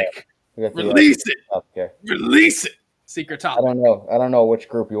topic. Release it. Okay. Release it. Secret topic. I don't know which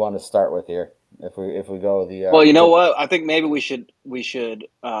group you want to start with here. If we go the. Well, you know what? I think maybe we should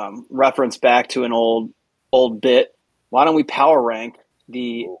reference back to an old bit. Why don't we power rank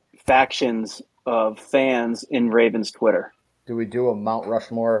the factions of fans in Ravens Twitter? Do we do a Mount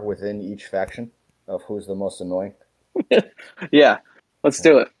Rushmore within each faction of who's the most annoying? Yeah, let's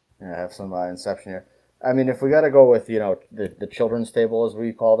do it. Yeah, have some inception here. I mean, if we got to go with the children's table as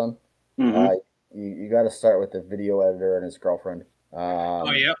we call them, you got to start with the video editor and his girlfriend.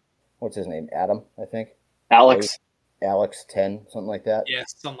 What's his name? Adam, I think. Alex 10, something like that. Yeah,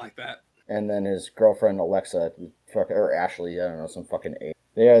 something like that. And then his girlfriend Alexa, or Ashley, I don't know, some fucking A.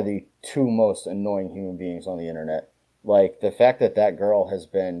 They are the two most annoying human beings on the internet. The fact that girl has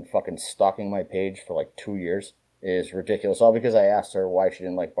been fucking stalking my page for 2 years is ridiculous. All because I asked her why she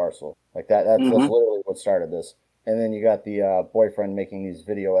didn't like Barstool. That's literally what started this. And then you got the boyfriend making these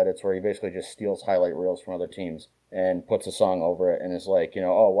video edits where he basically just steals highlight reels from other teams and puts a song over it and is why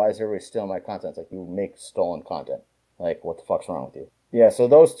is everybody stealing my content? It's you make stolen content. What the fuck's wrong with you? Yeah, so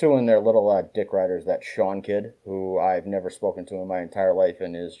those two and their little dick riders, that Sean kid, who I've never spoken to in my entire life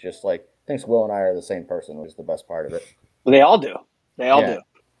and is just thinks Will and I are the same person, which is the best part of it. They all do. They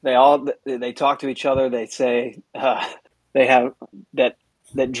talk to each other. They say they have that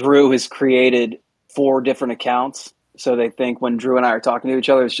Drew has created 4 different accounts. So they think when Drew and I are talking to each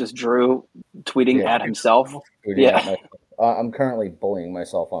other, it's just Drew tweeting at himself. Yeah. I'm currently bullying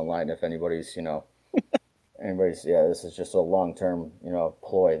myself online if anybody's, this is just a long-term,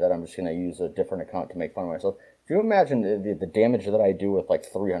 ploy that I'm just going to use a different account to make fun of myself. Can you imagine the damage that I do with like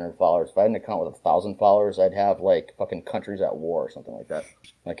 300 followers? If I had an account with 1,000 followers, I'd have like fucking countries at war or something like that.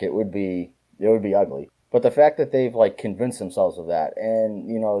 Like it would be ugly. But the fact that they've like convinced themselves of that, and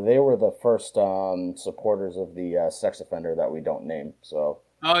they were the first supporters of the sex offender that we don't name. So.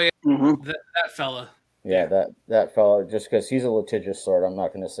 Oh yeah, Mm-hmm. that fella. Yeah, that fella. Just because he's a litigious sort, I'm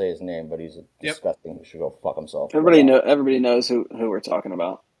not going to say his name, but he's disgusting. He should go fuck himself. Everybody knows who we're talking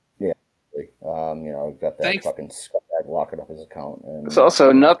about. Yeah, got that fucking scumbag locking up his account. And there's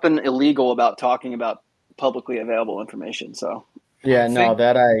also nothing illegal about talking about publicly available information. So yeah,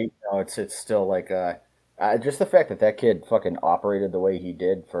 it's still like just the fact that kid fucking operated the way he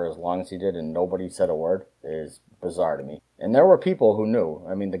did for as long as he did and nobody said a word is bizarre to me. And there were people who knew.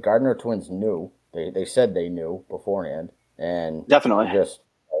 I mean, the Gardner twins knew. They said they knew beforehand, and definitely just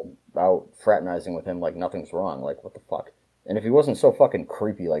out fraternizing with him like nothing's wrong. Like, what the fuck? And if he wasn't so fucking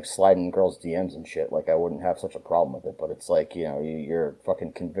creepy, like sliding girls' DMs and shit, like I wouldn't have such a problem with it. But it's like, you're a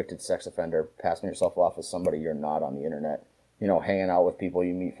fucking convicted sex offender, passing yourself off as somebody you're not on the internet. Hanging out with people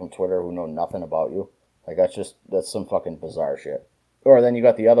you meet from Twitter who know nothing about you. Like that's some fucking bizarre shit. Or then you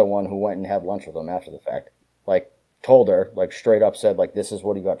got the other one who went and had lunch with him after the fact, like. Told her, like, straight up said, like, this is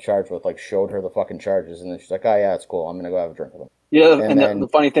what he got charged with, like, showed her the fucking charges, and then she's like, oh, yeah, it's cool, I'm going to go have a drink with him. Yeah, and then, the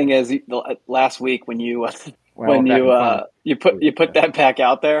funny thing is, last week when you you put that back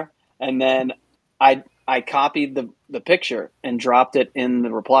out there, and then I copied the picture and dropped it in the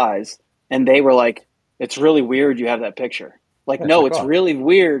replies, and they were like, it's really weird you have that picture. Like, no, it's really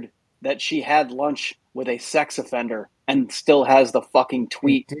weird that she had lunch with a sex offender and still has the fucking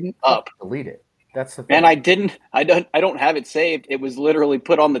tweet up. Delete it. That's the thing. And I don't have it saved. It was literally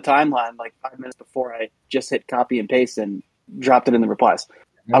put on the timeline like 5 minutes before I just hit copy and paste and dropped it in the replies.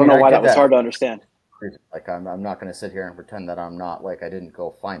 I don't know why that was hard to understand. Like I'm not going to sit here and pretend that I'm not like I didn't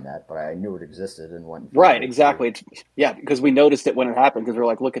go find that, but I knew it existed and went. Right, exactly. Because we noticed it when it happened because we're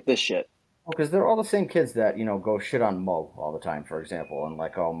like, look at this shit. Well, because they're all the same kids that go shit on Mo all the time, for example, and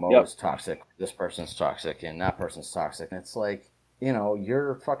like, oh, Mo is toxic, this person's toxic, and that person's toxic, and it's like.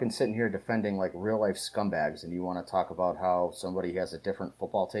 You're fucking sitting here defending like real life scumbags, and you want to talk about how somebody has a different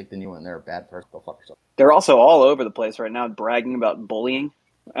football take than you, and they're a bad person. Go fuck yourself. They're also all over the place right now, bragging about bullying.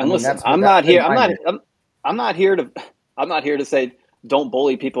 And listen, I'm not here to say don't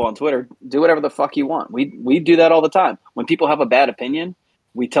bully people on Twitter. Do whatever the fuck you want. We do that all the time. When people have a bad opinion,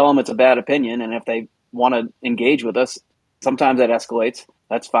 we tell them it's a bad opinion, and if they want to engage with us, sometimes that escalates.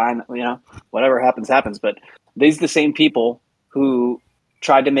 That's fine. Whatever happens. But these are the same people who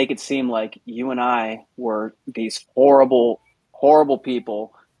tried to make it seem like you and I were these horrible, horrible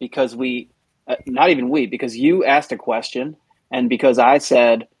people because because you asked a question and because I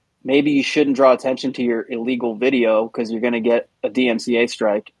said, maybe you shouldn't draw attention to your illegal video because you're going to get a DMCA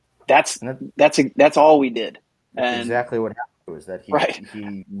strike. That's all we did. That's exactly what happened was that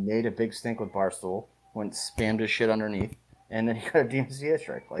he made a big stink with Barstool, went spammed his shit underneath, and then he got a DMCA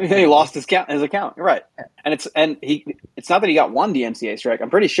strike. Like, he lost his account. You're right. And it's not that he got one DMCA strike. I'm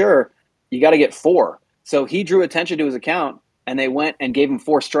pretty sure you got to get 4. So he drew attention to his account, and they went and gave him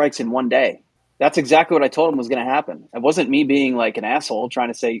 4 strikes in one day. That's exactly what I told him was going to happen. It wasn't me being like an asshole trying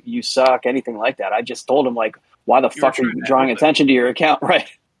to say you suck, anything like that. I just told him like, why the fuck are you drawing attention to your account? Right.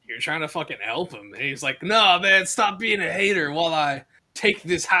 You're trying to fucking help him. And he's like, no, man, stop being a hater while I take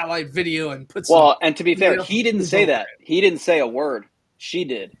this highlight video and put some... Well, and to be fair, he didn't say that. He didn't say a word. She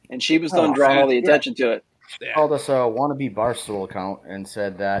did. And she was the one drawing all the attention to it. Yeah. Called us a wannabe Barstool account and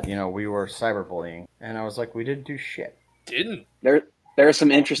said that, we were cyberbullying. And I was like, we didn't do shit. Didn't. There's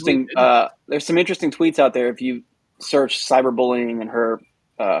some interesting tweets out there if you search cyberbullying and her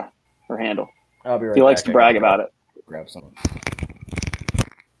handle. I'll be right He likes back. to brag about it. Grab some.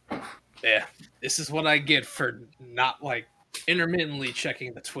 Yeah. This is what I get for not like intermittently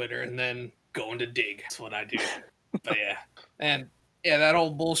checking the Twitter and then going to dig. That's what I do. But yeah. And yeah, that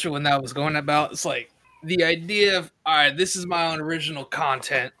whole bullshit when that was going about, it's like the idea of, all right, this is my own original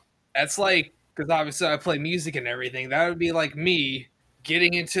content. That's like, because obviously I play music and everything. That would be like me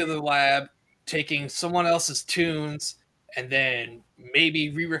getting into the lab, taking someone else's tunes, and then maybe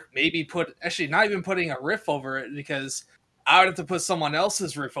not even putting a riff over it, because I would have to put someone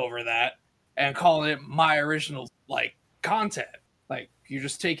else's riff over that and calling it my original like content. Like, you're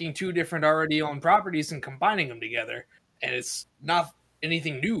just taking 2 different already owned properties and combining them together, and it's not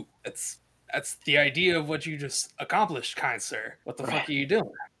anything new. That's the idea of what you just accomplished, kind sir. What the fuck are you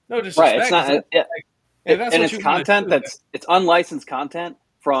doing? No disrespect. Right, it's not. And it's content it's unlicensed content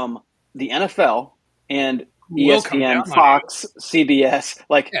from the NFL and ESPN, Fox, CBS.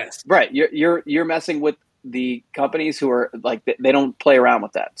 Like, yes. Right, you're messing with the companies who are like they don't play around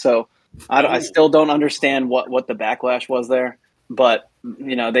with that. So I still don't understand what the backlash was there, but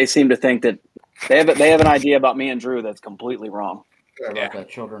they seem to think that they have an idea about me and Drew that's completely wrong. Sorry about that,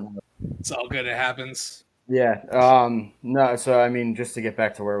 children. It's all good. It happens. Yeah. No. So I mean, just to get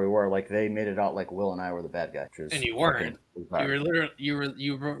back to where we were, like they made it out like Will and I were the bad guy, And you weren't.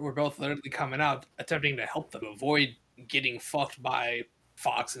 You were both literally coming out attempting to help them avoid getting fucked by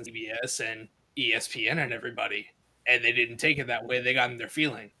Fox and CBS and ESPN and everybody, and they didn't take it that way. They got in their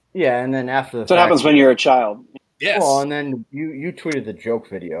feeling. Yeah, and then after the That's what happens when you're a child. Yes. Well, and then you tweeted the joke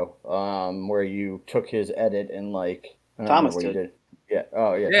video, where you took his edit and like Thomas what did. You did. Yeah.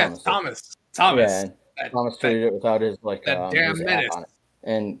 Oh yeah. Yeah. Thomas. Yeah, Thomas tweeted it without his like that damn his minute. app on it.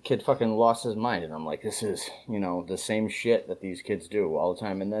 And kid fucking lost his mind, and I'm like, this is the same shit that these kids do all the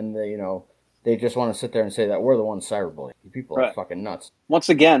time, and then they just want to sit there and say that we're the ones cyberbullying. You people are fucking nuts. Once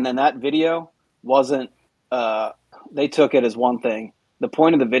again, then that video wasn't. They took it as one thing. The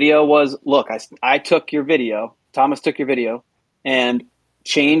point of the video was, look, I took your video. Thomas took your video, and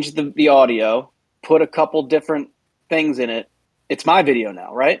changed the audio, put a couple different things in it. It's my video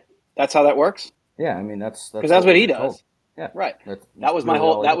now, right? That's how that works. Yeah, I mean that's because that's what he does. Told. Yeah, right. That's that was my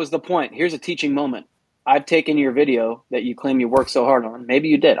whole. That was the point. Here's a teaching moment. I've taken your video that you claim you worked so hard on. Maybe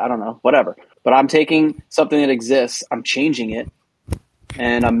you did. I don't know. Whatever. But I'm taking something that exists. I'm changing it,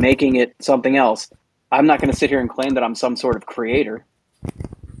 and I'm making it something else. I'm not going to sit here and claim that I'm some sort of creator.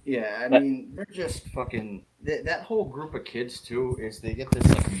 Yeah, I mean, they're just fucking. That whole group of kids too is they get this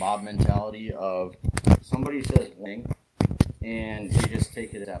like mob mentality of somebody says one thing, and they just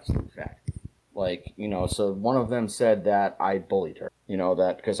take it as absolute fact. Like, so one of them said that I bullied her.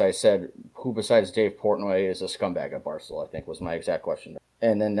 That because I said, who besides Dave Portnoy is a scumbag at Barstool, I think was my exact question.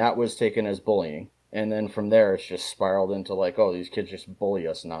 And then that was taken as bullying. And then from there, it's just spiraled into like, oh, these kids just bully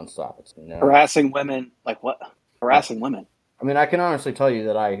us nonstop. It's, harassing women. Like what? Harassing women. I mean, I can honestly tell you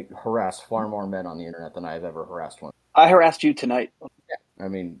that I harass far more men on the internet than I've ever harassed women. I harassed you tonight. Yeah. I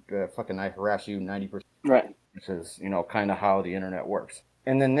mean, I harass you 90%. Right. Which is, kind of how the internet works.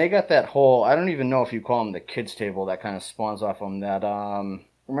 And then they got that whole, I don't even know if you call them the kids table that kind of spawns off them. That,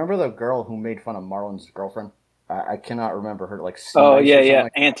 remember the girl who made fun of Marlon's girlfriend? I cannot remember her, like, oh, yeah.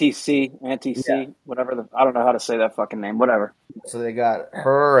 Like Auntie-C, whatever. I don't know how to say that fucking name, whatever. So they got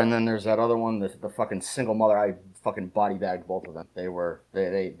her, and then there's that other one, the fucking single mother. I fucking body bagged both of them.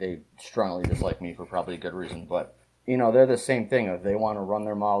 They strongly dislike me for probably a good reason. But, they're the same thing. If they want to run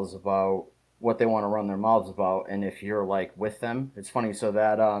their mouths about what they want to run their mouths about, and if you're like with them, it's funny. So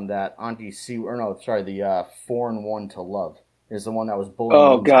that that Auntie C, or no, sorry, the foreign one to love is the one that was bullying.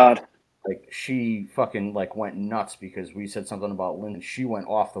 Oh God! Like she fucking like went nuts because we said something about Lynn, and she went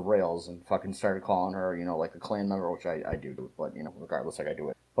off the rails and fucking started calling her, like a Klan member, which I do, but regardless, like I do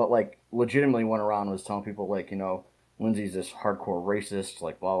it. But like legitimately went around and was telling people like Lindsay's this hardcore racist,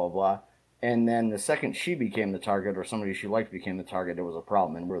 like blah blah blah. And then the second she became the target, or somebody she liked became the target, it was a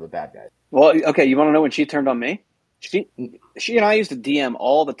problem, and we're the bad guys. Well, okay, you want to know when she turned on me? She and I used to DM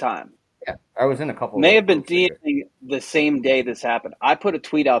all the time. Yeah, I was in a couple. May have been DMing the same day this happened. I put a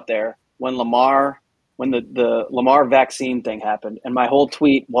tweet out there when the Lamar vaccine thing happened, and my whole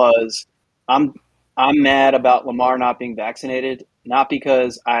tweet was, I'm mad about Lamar not being vaccinated, not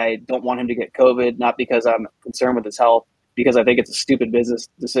because I don't want him to get COVID, not because I'm concerned with his health, because I think it's a stupid business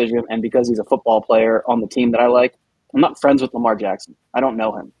decision, and because he's a football player on the team that I like. I'm not friends with Lamar Jackson. I don't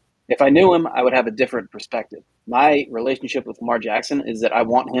know him. If I knew him, I would have a different perspective. My relationship with Lamar Jackson is that I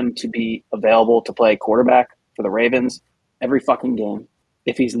want him to be available to play quarterback for the Ravens every fucking game.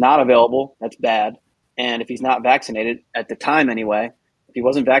 If he's not available, that's bad. And if he's not vaccinated, at the time anyway, if he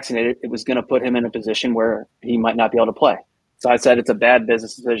wasn't vaccinated, it was going to put him in a position where he might not be able to play. So I said it's a bad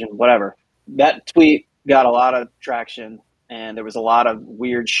business decision, whatever. That tweet got a lot of traction, and there was a lot of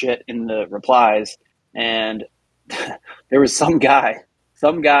weird shit in the replies. And there was some guy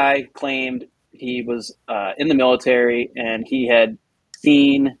claimed he was in the military and he had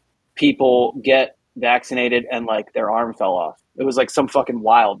seen people get vaccinated and like their arm fell off. It was like some fucking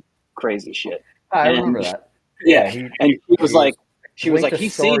wild, crazy shit. I remember that. Yeah, he was like,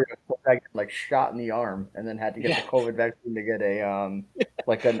 he's seen like shot in the arm and then had to get the COVID vaccine to get a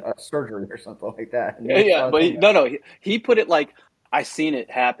like a surgery or something like that. But he put it like, I seen it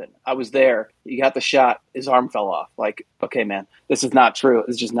happen. I was there. He got the shot. His arm fell off. Like, okay, man, this is not true.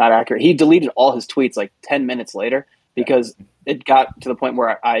 It's just not accurate. He deleted all his tweets like 10 minutes later because it got to the point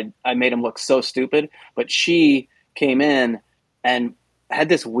where I made him look so stupid. But she came in and had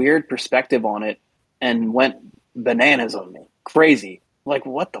this weird perspective on it and went bananas on me. Crazy. Like,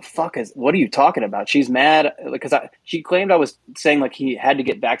 what the fuck what are you talking about? She's mad because she claimed I was saying like he had to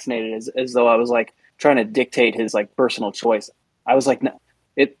get vaccinated as though I was like trying to dictate his like personal choice. I was like, no,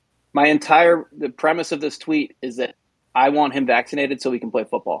 the premise of this tweet is that I want him vaccinated so we can play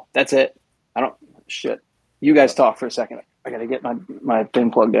football. That's it. You guys talk for a second. I got to get my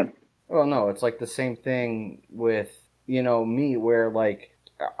thing plugged in. Well, no, it's like the same thing with, me, where like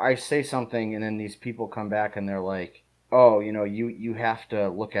I say something and then these people come back and they're like, oh, you have to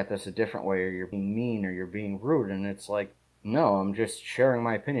look at this a different way, or you're being mean, or you're being rude. And it's like, no, I'm just sharing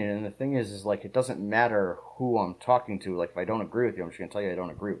my opinion. And the thing is like, it doesn't matter who I'm talking to. Like, if I don't agree with you, I'm just going to tell you I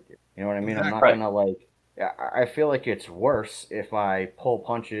don't agree with you. You know what I mean? I'm not going to like, I feel like it's worse if I pull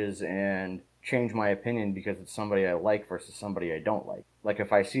punches and change my opinion because it's somebody I like versus somebody I don't like. Like,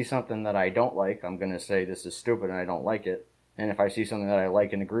 if I see something that I don't like, I'm going to say this is stupid and I don't like it. And if I see something that I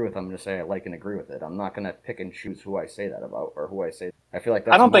like and agree with, I'm going to say I like and agree with it. I'm not going to pick and choose who I say that about or who I say. I feel like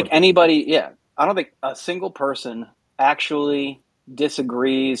that's I don't think a single person actually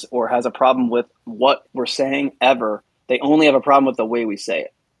disagrees or has a problem with what we're saying ever. They only have a problem with the way we say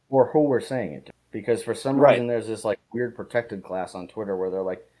it. Or who we're saying it to. Because for some reason there's this like weird protected class on Twitter where they're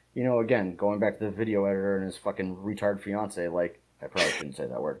like, again, going back to the video editor and his fucking retard fiance, like, I probably shouldn't say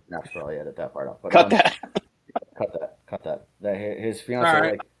that word. Max probably edit that part out. But Cut that. Cut that. His fiance,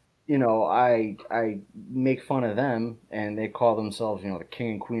 right. I make fun of them, and they call themselves, the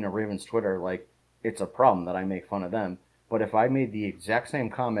king and queen of Ravens Twitter. Like, it's a problem that I make fun of them. But if I made the exact same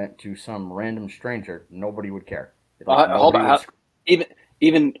comment to some random stranger, nobody would care. Hold on.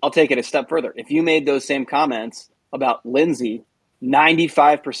 Even I'll take it a step further. If you made those same comments about Lindsay,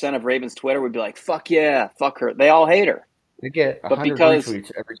 95% of Ravens Twitter would be like, fuck yeah, fuck her. They all hate her. They get 100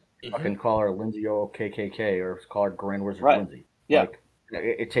 retweets every fucking call her Lindsay OKKK or call her Grand Wizard Lindsay. Yeah. Like,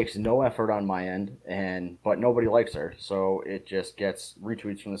 it takes no effort on my end, but nobody likes her, so it just gets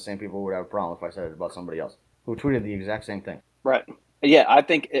retweets from the same people who would have a problem if I said it about somebody else who tweeted the exact same thing. Right. Yeah, I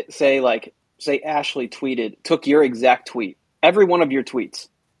think say Ashley took your exact tweet, every one of your tweets.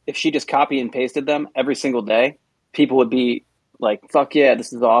 If she just copy and pasted them every single day, people would be like, fuck yeah,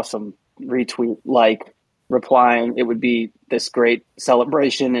 this is awesome. Retweet, like, replying. It would be this great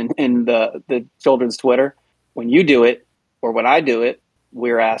celebration in the children's Twitter. When you do it, or when I do it,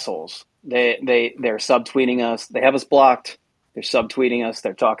 we're assholes. They're subtweeting us. They have us blocked. They're subtweeting us.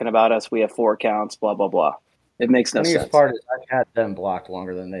 They're talking about us. We have 4 accounts, blah, blah, blah. It makes no sense. The funniest part is I've had them blocked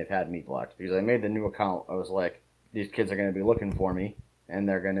longer than they've had me blocked, because I made the new account. I was like, these kids are going to be looking for me, and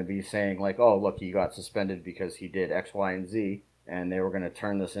they're going to be saying like, oh, look, he got suspended because he did X, Y, and Z, and they were going to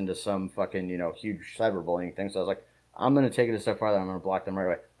turn this into some fucking, huge cyberbullying thing. So I was like, I'm going to take it a step farther. I'm going to block them right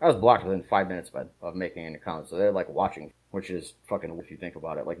away. I was blocked within 5 minutes of making an account. So they're like watching, which is fucking, if you think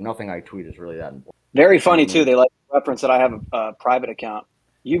about it, like nothing I tweet is really that important. Very funny too. They like to reference that I have a private account.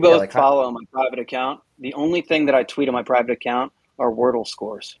 You both follow on my private account. The only thing that I tweet on my private account are Wordle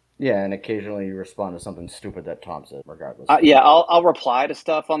scores. Yeah, and occasionally you respond to something stupid that Tom said, regardless. I'll reply to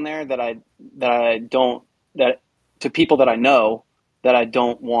stuff on there to people that I know that I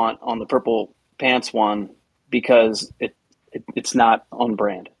don't want on the Purple Pants one, because it's not on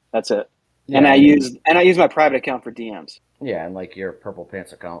brand. That's it. Yeah, and I use my private account for DMs. Yeah, and like your Purple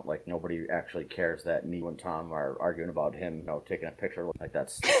Pants account, like nobody actually cares that me and Tom are arguing about him, taking a picture. Like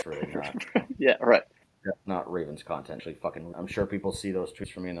that's really not. Yeah, right. That's not Ravens content. Actually, fucking, I'm sure people see those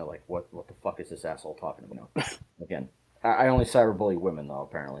tweets from me and they're like, "What the fuck is this asshole talking about?" Again, I only cyberbully women though.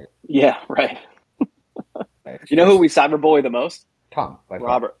 Apparently. Yeah, right. You know who we cyberbully the most? Tom.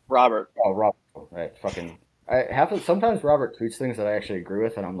 Robert. Oh, Robert. Right. Fucking. Sometimes Robert tweets things that I actually agree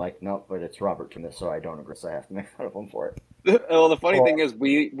with, and I'm like, no, but it's Robert tweeting this, so I don't agree. So I have to make fun of him for it. Well, the funny thing is,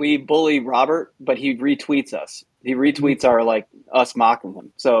 we bully Robert, but he retweets us. He retweets our us mocking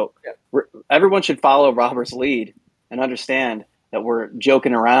him. So everyone should follow Robert's lead and understand that we're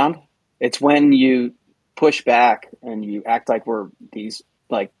joking around. It's when you push back and you act like we're these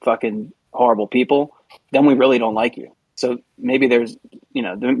fucking horrible people, then we really don't like you. So maybe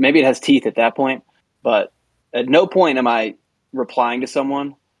maybe it has teeth at that point, but at no point am I replying to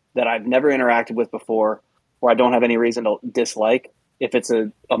someone that I've never interacted with before, or I don't have any reason to dislike. If it's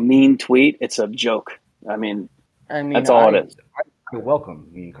a mean tweet, it's a joke. I mean that's all it is. I welcome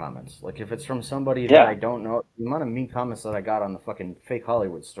mean comments. Like if it's from somebody that I don't know, the amount of mean comments that I got on the fucking fake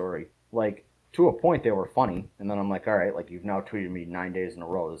Hollywood story, like to a point they were funny, and then I'm like, all right, like you've now tweeted me 9 days in a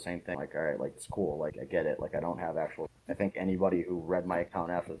row the same thing. Like, all right, like it's cool, like I get it. Like I don't have I think anybody who read my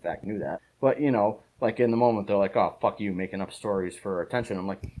account after the fact knew that. But like in the moment they're like, oh fuck you, making up stories for attention. I'm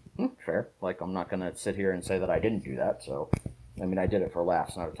like, fair. Like I'm not gonna sit here and say that I didn't do that. So I mean I did it for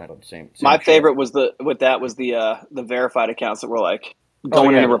laughs, not a time of the same my favorite was the verified accounts that were like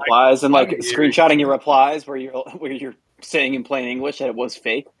going into replies and like screenshotting your replies where you're saying in plain English that it was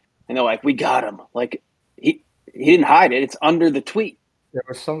fake. and they're like, "We got him." Like he didn't hide it; it's under the tweet. There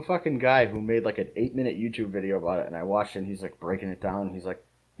was some fucking guy who made like an 8-minute YouTube video about it, and I watched it, and he's like breaking it down. And he's like,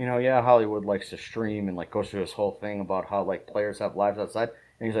 yeah, Hollywood likes to stream and like goes through this whole thing about how like players have lives outside.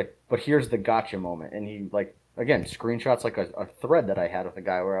 And he's like, but here's the gotcha moment. And he like, again, screenshots like a thread that I had with a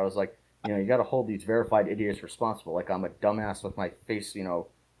guy where I was like, you got to hold these verified idiots responsible. Like I'm a dumbass with my face,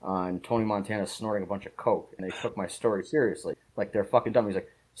 on Tony Montana snorting a bunch of coke, and they took my story seriously. Like they're fucking dumb. He's like,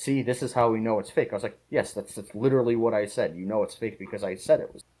 see, this is how we know it's fake. I was like, yes, that's literally what I said. You know it's fake because I said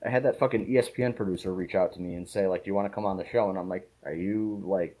it was. I had that fucking ESPN producer reach out to me and say, like, do you want to come on the show? And I'm like, are you,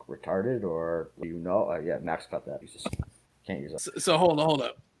 like, retarded or do you know? Yeah, Max cut that. He's just can't use that. So hold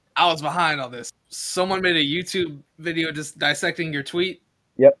up. I was behind all this. Someone made a YouTube video just dissecting your tweet.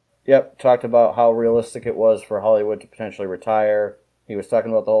 Yep. Talked about how realistic it was for Hollywood to potentially retire. He was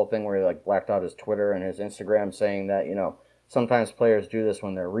talking about the whole thing where he, like, blacked out his Twitter and his Instagram saying that, sometimes players do this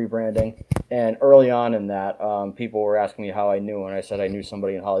when they're rebranding. And early on in that, people were asking me how I knew, and I said I knew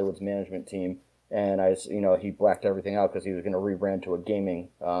somebody in Hollywood's management team. And he blacked everything out because he was going to rebrand to a gaming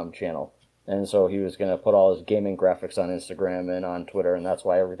channel. And so he was going to put all his gaming graphics on Instagram and on Twitter, and that's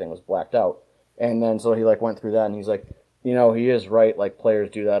why everything was blacked out. And then so he like went through that, and he's like, he is right. Like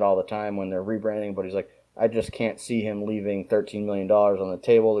players do that all the time when they're rebranding, but he's like, I just can't see him leaving $13 million on the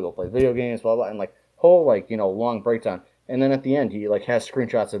table to go play video games, blah blah, and like whole long breakdown. And then at the end, he like has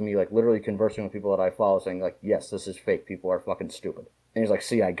screenshots of me like literally conversing with people that I follow, saying like, "Yes, this is fake. People are fucking stupid." And he's like,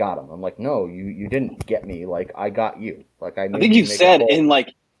 "See, I got him." I'm like, "No, you didn't get me. Like, I got you. Like, I think you said and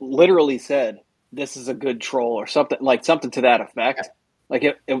like literally said this is a good troll or something to that effect.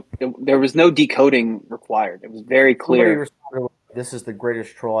 Like there was no decoding required. It was very clear. This is the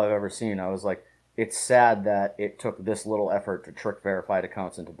greatest troll I've ever seen. I was like, it's sad that it took this little effort to trick verified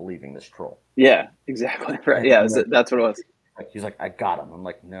accounts into believing this troll. Yeah, exactly. Right. Yeah, that's what it was. He's like, I got him. I'm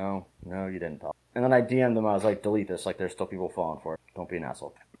like, no, you didn't, pal. And then I DM'd him. I was like, delete this. Like, there's still people falling for it. Don't be an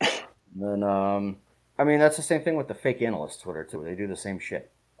asshole. And then, that's the same thing with the fake analyst Twitter, too. They do the same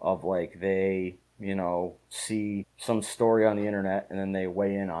shit of, like, they, see some story on the internet and then they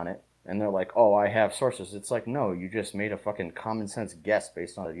weigh in on it. And they're like, oh, I have sources. It's like, no, you just made a fucking common sense guess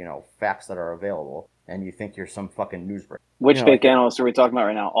based on, facts that are available. And you think you're some fucking newsbreaker. Which fake analysts are we talking about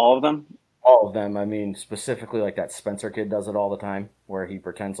right now? All of them? All of them. I mean, specifically like that Spencer kid does it all the time, where he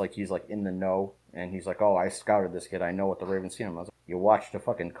pretends like he's like in the know. And he's like, oh, I scouted this kid. I know what the Ravens seen him. I was like, you watched a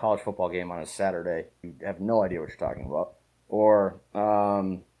fucking college football game on a Saturday. You have no idea what you're talking about. Or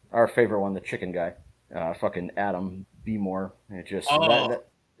our favorite one, the chicken guy, fucking Adam Beemore. It just...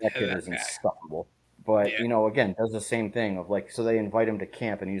 That kid is insufferable. But, again, does the same thing of like, so they invite him to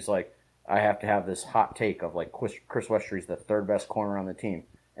camp and he's like, I have to have this hot take of like Chris Westry's the third best corner on the team.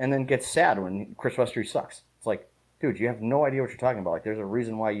 And then gets sad when Chris Westry sucks. It's like, dude, you have no idea what you're talking about. Like, there's a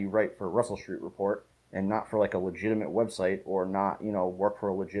reason why you write for Russell Street Report and not for like a legitimate website or not, work for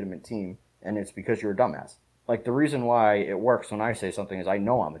a legitimate team. And it's because you're a dumbass. Like, the reason why it works when I say something is I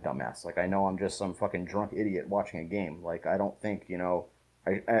know I'm a dumbass. Like, I know I'm just some fucking drunk idiot watching a game. Like, I don't think,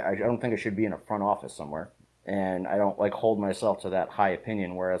 I don't think it should be in a front office somewhere. And I don't like hold myself to that high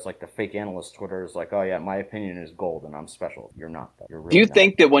opinion, whereas like the fake analyst Twitter is like, oh yeah, my opinion is gold and I'm special. You're not. You're really Do you not.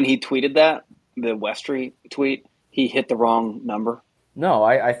 think that when he tweeted that, the Westry tweet, he hit the wrong number? No,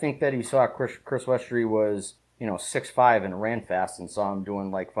 I think that he saw Chris Westry was, 6'5" and ran fast and saw him doing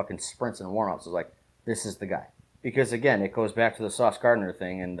like fucking sprints and warm-ups. Was like, this is the guy. Because again, it goes back to the Sauce Gardner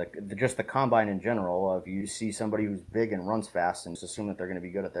thing and just the combine in general of you see somebody who's big and runs fast and just assume that they're going to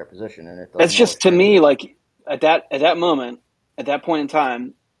be good at their position. And it's just to me, like at that moment, at that point in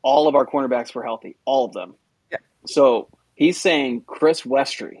time, all of our cornerbacks were healthy, all of them. Yeah. So he's saying Chris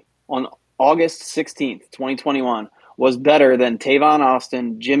Westry on August 16th, 2021 was better than Tavon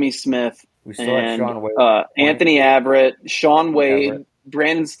Austin, Jimmy Smith, and Sean Wade, Anthony Averett, Sean Wade,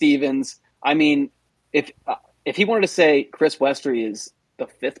 Brandon Stevens. I mean, if he wanted to say Chris Westry is the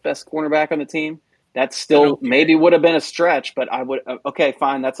fifth best cornerback on the team, that still maybe would have been a stretch, but I would, okay,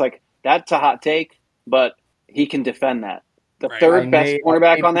 fine. That's a hot take, but he can defend that. The third best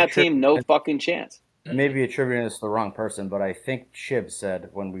cornerback on that team, no fucking chance. I may be attributing this to the wrong person, but I think Chib said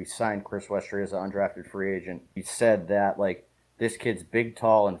when we signed Chris Westry as an undrafted free agent, he said that like this kid's big,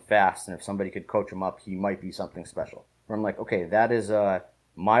 tall, and fast, and if somebody could coach him up, he might be something special. Where I'm like, okay, that is a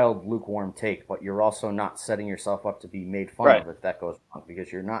mild, lukewarm take, but you're also not setting yourself up to be made fun of if that goes wrong,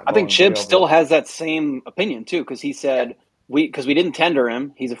 because you're not. I think Chib still has that same opinion too, because he said because we didn't tender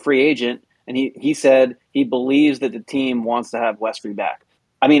him, he's a free agent, and he said he believes that the team wants to have Westry back.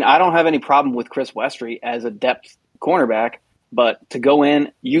 I mean, I don't have any problem with Chris Westry as a depth cornerback, but to go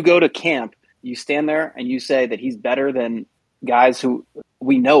in, you go to camp, you stand there and you say that he's better than guys who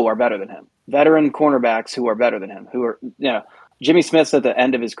we know are better than him, veteran cornerbacks who are better than him, who are, Jimmy Smith's at the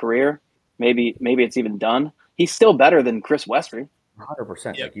end of his career. Maybe it's even done. He's still better than Chris Westry.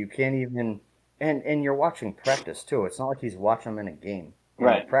 100%. Yep. Like you can't even, and you're watching practice too. It's not like he's watching them in a game.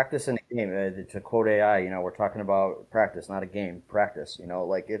 Right. Practice in a game. To quote AI, we're talking about practice, not a game. Practice.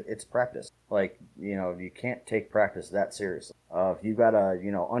 Like it's practice. Like you can't take practice that seriously. If you got a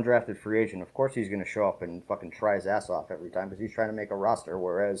undrafted free agent, of course he's going to show up and fucking try his ass off every time because he's trying to make a roster.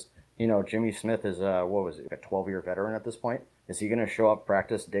 Whereas Jimmy Smith is a 12-year veteran at this point. Is he going to show up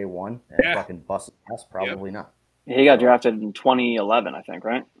practice day one and fucking bust his ass? Probably not. He got drafted in 2011, I think,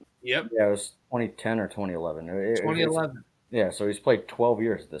 right? Yep. Yeah, it was 2010 or 2011. 2011. Yeah, so he's played 12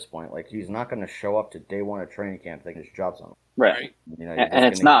 years at this point. Like, he's not going to show up to day one of training camp thinking his job's on him. Right. You're And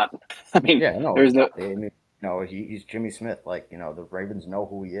it's not. I mean, Yeah, no. there's no. I mean, he's Jimmy Smith. Like, the Ravens know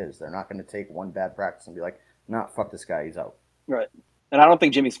who he is. They're not going to take one bad practice and be like, nah, fuck this guy, he's out. Right. And I don't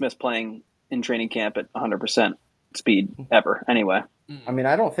think Jimmy Smith's playing in training camp at 100% speed ever, anyway. I mean,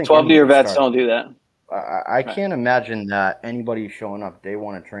 I don't think 12-year vets started. don't do that. I can't imagine that anybody showing up day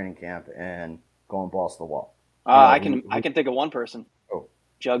one of training camp and going balls to the wall. I can think of one person. Oh.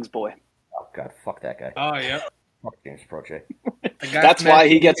 Jugs boy. Oh God, fuck that guy. Oh, yeah. Fuck James Proche. That's why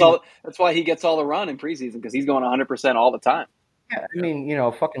he gets all the run in preseason, because he's going 100% all the time. Yeah, I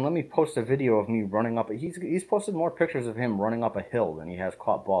mean, fucking let me post a video of me running up. He's posted more pictures of him running up a hill than he has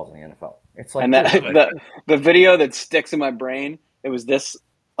caught balls in the NFL. It's like, And that the video that sticks in my brain, it was this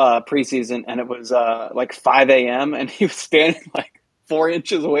preseason, and it was like 5 a.m. and he was standing like 4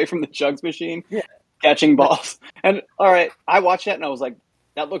 inches away from the Jugs machine, catching balls. And all right, I watched that and I was like,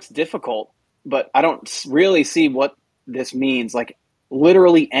 that looks difficult, but I don't really see what this means. Like,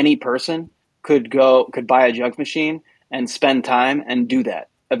 literally any person could buy a Jugs machine and spend time and do that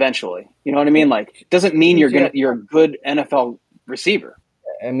eventually. You know what I mean? Like, it doesn't mean you're a good NFL receiver.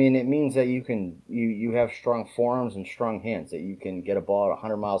 I mean, it means that you have strong forearms and strong hands, that you can get a ball at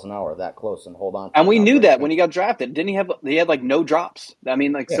 100 miles an hour that close and hold on. And we knew that when he got drafted. Didn't he had like no drops? I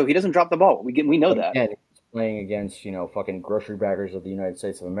mean, so he doesn't drop the ball. We know that. And he's playing against, fucking grocery baggers of the United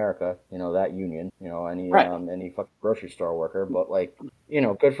States of America, that union, any fucking grocery store worker. But like,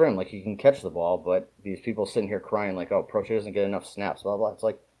 good for him. Like, he can catch the ball, but these people sitting here crying like, oh, Proche doesn't get enough snaps, blah, blah. It's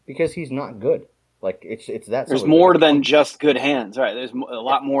like, because he's not good. Like, it's that. There's more than just good hands, right? There's a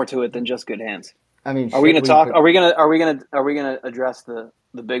lot more to it than just good hands. I mean, are we going to talk? Are we going to address the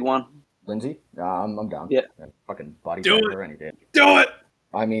big one? Lindsay? I'm down. Yeah. Fucking body Do bag it. or any day. Do it!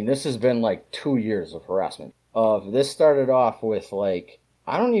 I mean, this has been like 2 years of harassment. This started off with like,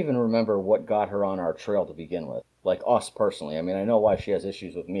 I don't even remember what got her on our trail to begin with. Like, us personally. I mean, I know why she has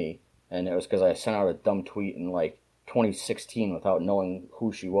issues with me, and it was because I sent out a dumb tweet in like 2016 without knowing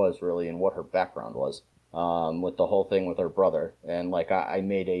who she was really and what her background was, with the whole thing with her brother. And like, I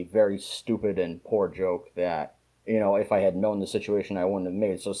made a very stupid and poor joke that, if I had known the situation, I wouldn't have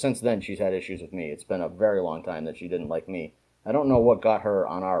made. So since then, she's had issues with me. It's been a very long time that she didn't like me. I don't know what got her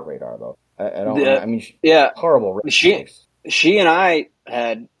on our radar though. I don't. I mean, horrible. She and I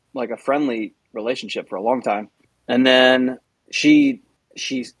had like a friendly relationship for a long time, and then she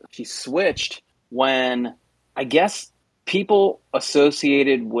switched when, I guess, people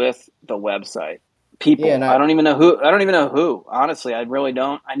associated with the website. People, I don't even know who. Honestly, I really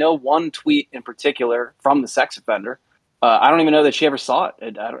don't. I know one tweet in particular from the sex offender. I don't even know that she ever saw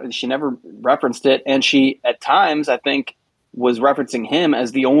it. She never referenced it, and she, at times, I think, was referencing him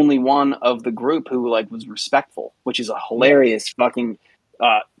as the only one of the group who like was respectful, which is a hilarious fucking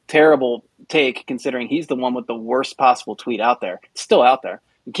terrible take, considering he's the one with the worst possible tweet out there. It's still out there.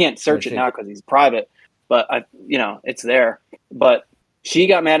 You can't search it now because he's private, but it's there. But she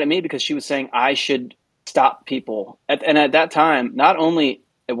got mad at me because she was saying I should stop people. And at that time, not only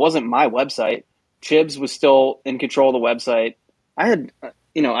it wasn't my website, Chibs was still in control of the website. I had,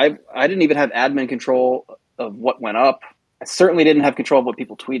 I didn't even have admin control of what went up. I certainly didn't have control of what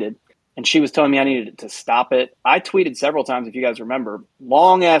people tweeted. And she was telling me I needed to stop it. I tweeted several times, if you guys remember,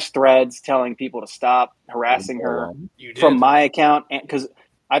 long ass threads telling people to stop harassing her from my account. Because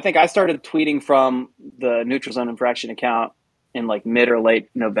I think I started tweeting from the Neutral Zone Infraction account in like mid or late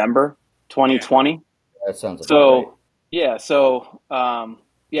November 2020. Yeah. That sounds so right. Yeah. So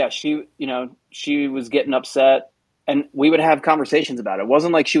she was getting upset, and we would have conversations about it. It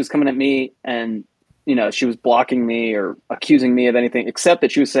wasn't like she was coming at me and she was blocking me or accusing me of anything, except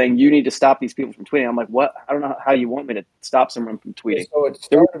that she was saying, you need to stop these people from tweeting. I'm like, what? I don't know how you want me to stop someone from tweeting. So it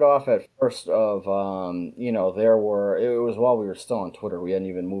started off at first of, it was while we were still on Twitter. We hadn't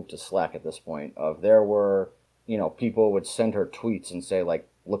even moved to Slack at this point. There were, people would send her tweets and say, like,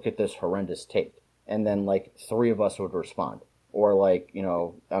 look at this horrendous tape. And then, like, 3 of us would respond. or like, you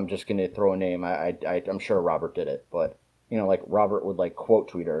know, I'm just gonna throw a name. I'm sure Robert did it, but you know, like Robert would like quote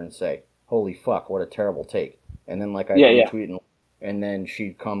tweet her and say, "Holy fuck, what a terrible take," and then like I'd Yeah, yeah. retweet and then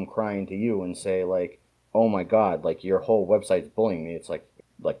she'd come crying to you and say like, "Oh my god, like your whole website's bullying me." It's like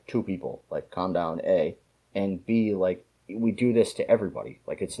two people, like calm down, A, and B, like we do this to everybody,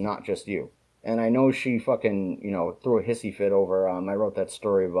 like it's not just you. And I know she fucking, you know, threw a hissy fit over. I wrote that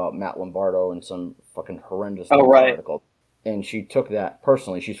story about Matt Lombardo and some fucking horrendous Oh, news right. article, and she took that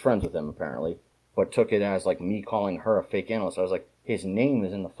personally. She's friends with him apparently, but took it as like me calling her a fake analyst. I was like, his name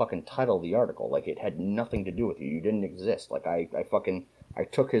is in the fucking title of the article. Like it had nothing to do with you. You didn't exist. Like I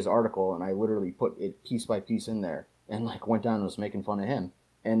took his article and I literally put it piece by piece in there and like went down and was making fun of him.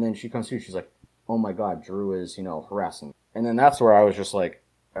 And then she comes to you, she's like, "Oh my god, Drew is, you know, harassing me." And then that's where I was just like,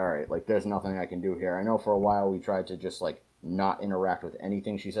 all right, like there's nothing I can do here. I know for a while we tried to just like not interact with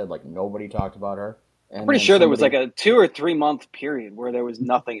anything she said, like nobody talked about her. And I'm pretty then sure there was like somebody- a 2 or 3 month period where there was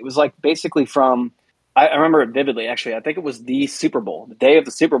nothing. It was like basically from, I remember it vividly actually. I think it was the Super Bowl, the day of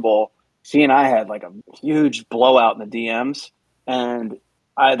the Super Bowl. She and I had like a huge blowout in the DMs. And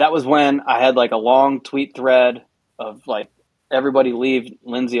that was when I had like a long tweet thread of like, everybody leave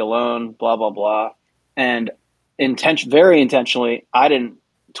Lindsay alone, blah, blah, blah. And very intentionally, I didn't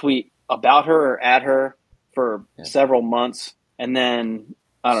tweet about her or at her for several months. And then,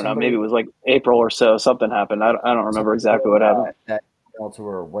 I don't know, maybe it was like April or so, something happened. I don't remember exactly what happened. That email to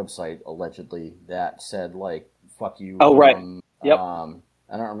her website allegedly that said like "fuck you." Oh, right. I Yep. don't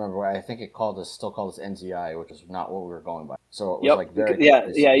remember. I think it still called us NZI, which is not what we were going by. So it was Yep. like very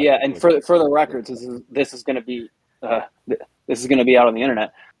Yeah. And for the records, this is going to be out on the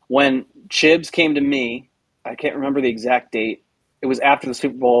internet. When Chibs came to me, I can't remember the exact date. It was after the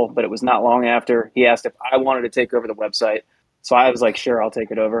Super Bowl, but it was not long after. He asked if I wanted to take over the website. So I was like, sure, I'll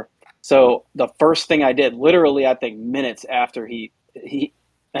take it over. So the first thing I did, literally, I think minutes after he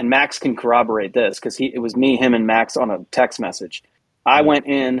and Max can corroborate this because it was me, him, and Max on a text message. I went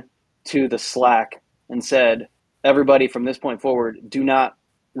in to the Slack and said, everybody from this point forward, do not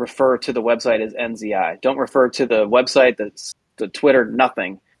refer to the website as NZI. Don't refer to the website, the Twitter,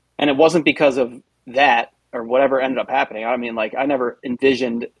 nothing. And it wasn't because of that or whatever ended up happening. I mean, like I never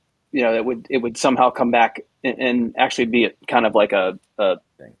envisioned, you know, it would somehow come back and actually be kind of like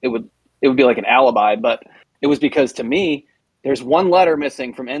it would be like an alibi. But it was because to me, there's one letter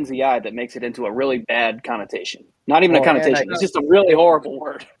missing from NZI that makes it into a really bad connotation. Not even a connotation. It's just a really horrible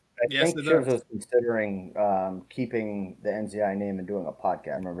word. I think Chibs was considering keeping the NZI name and doing a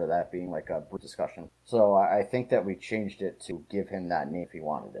podcast. I remember that being like a discussion. So I think that we changed it to give him that name if he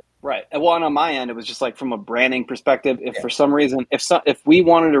wanted it. Right. Well, and on my end, it was just like from a branding perspective. If for some reason, if we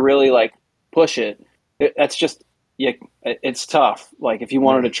wanted to really like push that's just it's tough. Like if you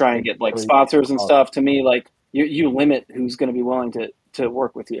wanted to try and get like sponsors and stuff, to me, like you limit who's going to be willing to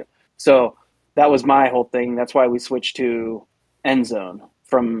work with you. So that was my whole thing. That's why we switched to Endzone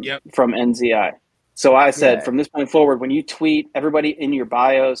from NZI. So I said from this point forward, when you tweet, everybody in your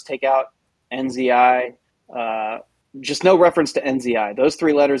bios, take out NZI. Just no reference to NZI. Those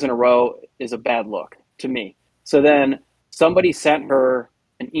 3 letters in a row is a bad look to me. So then somebody sent her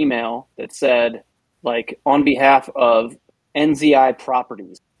an email that said, like, on behalf of NZI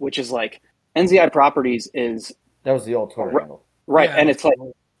Properties, which is like, NZI Properties is... That was the old Twitter handle. Right, and it's like,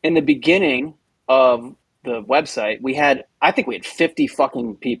 in the beginning of the website, I think we had 50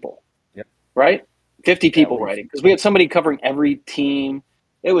 fucking people. Yep. Right? 50 people writing. Because we had somebody covering every team.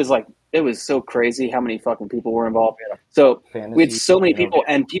 It was so crazy how many fucking people were involved. So we had so many people,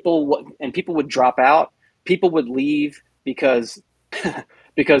 and people would drop out. People would leave because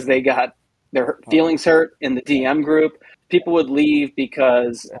they got their feelings hurt in the DM group. People would leave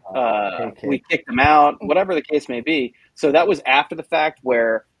because we kicked them out, whatever the case may be. So that was after the fact,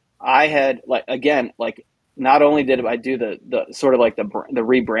 where I had not only did I do the sort of like the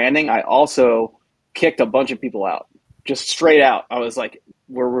rebranding, I also kicked a bunch of people out, just straight out. I was like,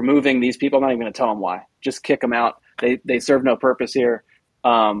 we're removing these people. I'm not even going to tell them why. Just kick them out. They serve no purpose here.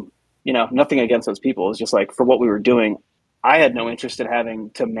 Nothing against those people. It's just like for what we were doing, I had no interest in having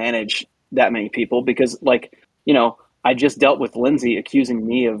to manage that many people because, I just dealt with Lindsay accusing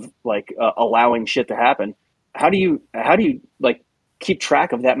me of allowing shit to happen. How do you like keep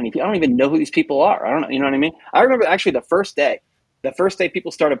track of that many people? I don't even know who these people are. I don't know. You know what I mean? I remember actually the first day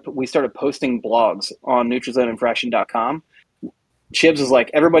we started posting blogs on NeutralZoneInfraction.com. Chibs was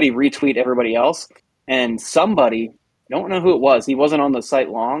like, everybody retweet everybody else. And somebody, I don't know who it was. He wasn't on the site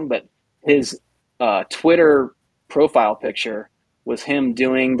long, but his Twitter profile picture was him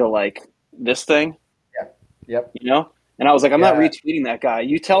doing this thing. Yep. And I was like, I'm not retweeting that guy.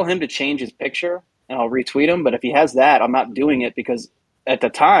 You tell him to change his picture and I'll retweet him. But if he has that, I'm not doing it because at the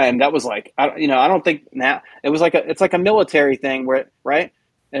time that was like, I don't think now it was like it's like a military thing where, right?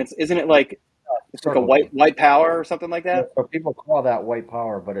 And isn't it like, it's like a white power or something like that? So people call that white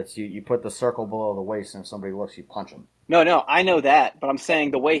power, but it's you put the circle below the waist, and if somebody looks, you punch them. No, I know that, but I'm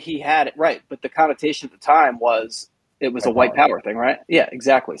saying the way he had it, right? But the connotation at the time was it was a white power thing, right? Yeah,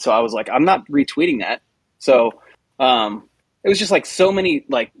 exactly. So I was like, I'm not retweeting that. So it was just like so many,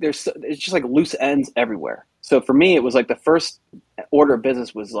 like it's just like loose ends everywhere. So for me, it was like the first order of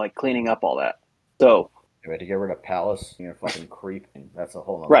business was like cleaning up all that. So you had to get rid of Palace, fucking creep. That's a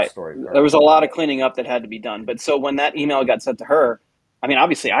whole other story. There was a lot of cleaning up that had to be done. But so when that email got sent to her, I mean,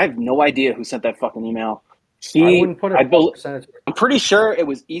 obviously, I have no idea who sent that fucking email. I wouldn't put it. I'm pretty sure it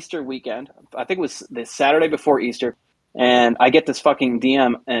was Easter weekend. I think it was the Saturday before Easter. And I get this fucking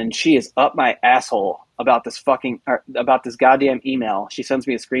DM, and she is up my asshole about this goddamn email. She sends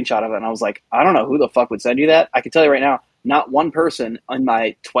me a screenshot of it, and I was like, I don't know who the fuck would send you that. I can tell you right now, not one person on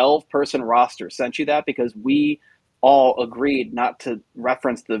my 12-person roster sent you that because we all agreed not to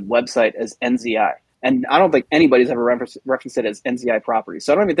reference the website as NZI. And I don't think anybody's ever referenced it as NZI property.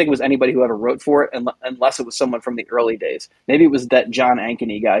 So I don't even think it was anybody who ever wrote for it unless it was someone from the early days. Maybe it was that John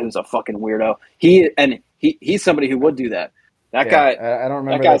Ankeny guy who's a fucking weirdo. He's somebody who would do that. That guy. I don't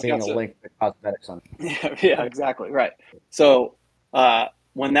remember that being a link to cosmetics on it. Yeah, exactly. Right. So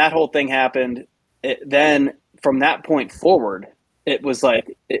when that whole thing happened, then from that point forward, it was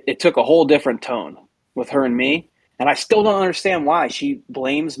like it took a whole different tone with her and me. And I still don't understand why she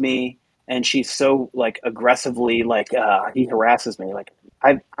blames me. And she's so like aggressively like he harasses me. Like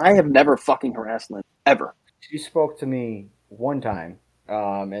I have never fucking harassed Lynn ever. She spoke to me one time,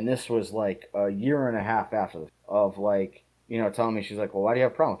 and this was like a year and a half after this, of like telling me, she's like, well, why do you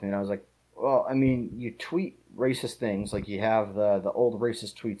have a problem with me? And I was like, well, I mean, you tweet racist things, like you have the old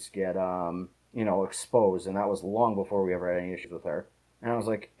racist tweets get exposed, and that was long before we ever had any issues with her. And I was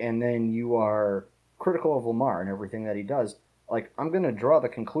like, and then you are critical of Lamar and everything that he does. Like, I'm going to draw the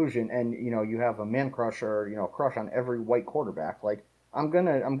conclusion, and, you have a man crush or, crush on every white quarterback. Like, I'm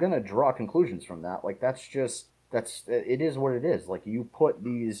going to draw conclusions from that. Like, it is what it is. Like, you put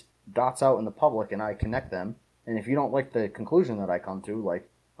these dots out in the public, and I connect them. And if you don't like the conclusion that I come to, like,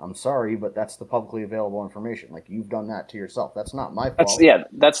 I'm sorry, but that's the publicly available information. Like, you've done that to yourself. That's not my fault.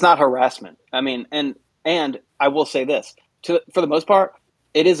 That's not harassment. I mean, and I will say this. For the most part,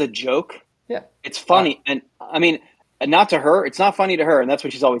 it is a joke. Yeah. It's funny. And, I mean... And not to her, it's not funny to her, and that's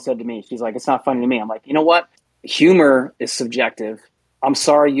what she's always said to me. She's like, it's not funny to me. I'm like, you know what? Humor is subjective. I'm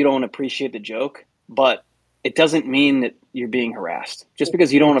sorry you don't appreciate the joke, but it doesn't mean that you're being harassed. Just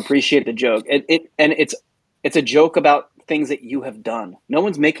because you don't appreciate the joke. It's a joke about things that you have done. No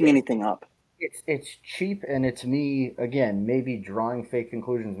one's making anything up. It's cheap, and it's me, again, maybe drawing fake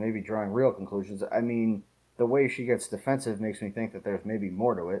conclusions, maybe drawing real conclusions. I mean, the way she gets defensive makes me think that there's maybe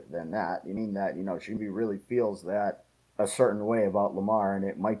more to it than that. You mean that, she really feels that a certain way about Lamar, and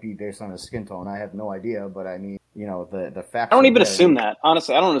it might be based on his skin tone. I have no idea, but I mean, the facts. I don't even assume that.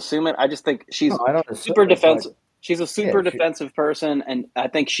 Honestly, I don't assume it. I just think she's super defensive. She's a super defensive person, and I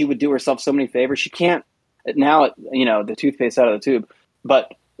think she would do herself so many favors. She can't now, the toothpaste out of the tube.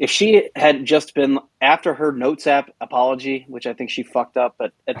 But if she had just been after her Notes app apology, which I think she fucked up,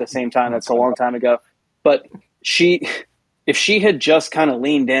 but at the same time, that's a long time ago. But if she had just kind of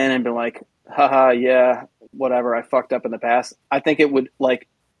leaned in and been like, haha, yeah, whatever, I fucked up in the past, I think it would, like,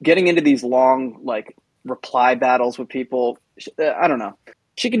 getting into these long, like, reply battles with people, I don't know.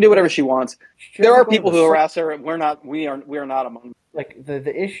 She can do whatever she wants. There are people who harass her, and we are not among them. Like,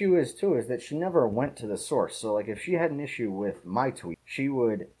 the issue is that she never went to the source. So, like, if she had an issue with my tweet, she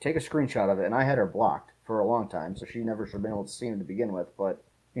would take a screenshot of it, and I had her blocked for a long time, so she never should have been able to see it to begin with, but,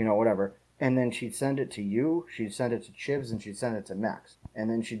 whatever. And then she'd send it to you, she'd send it to Chibs, and she'd send it to Max. And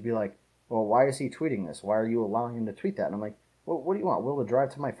then she'd be like, well, why is he tweeting this? Why are you allowing him to tweet that? And I'm like, well, what do you want? Will to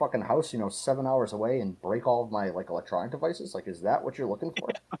drive to my fucking house, 7 hours away and break all of my, like, electronic devices? Like, is that what you're looking for?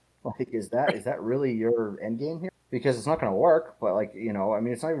 Like, is that really your end game here? Because it's not going to work, but, like, I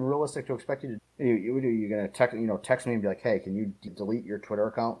mean, it's not even realistic to expect you to, you're going to text me and be like, hey, can you delete your Twitter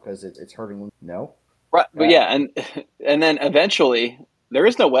account because it's hurting? No. Right. But yeah. And then eventually there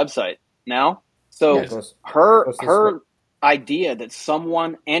is no website now. So her idea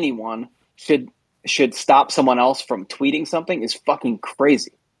that anyone should stop someone else from tweeting something is fucking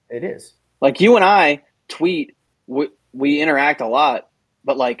crazy. It is. Like, you and I tweet, we interact a lot,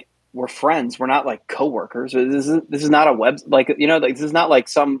 but, like, we're friends. We're not, like, coworkers. This is not a web, like, like, this is not like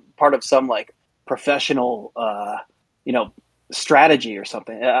some part of some, like, professional strategy or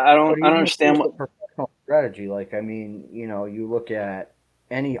something. I don't understand what professional strategy. Like, I mean, you look at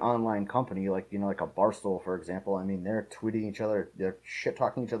any online company, like like a Barstool, for example. I mean, they're tweeting each other, they're shit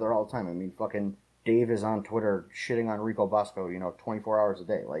talking each other all the time. I mean, fucking Dave is on Twitter shitting on Rico Bosco, 24 hours a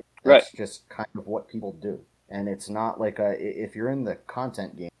day. Like, that's just kind of what people do. And it's not like if you're in the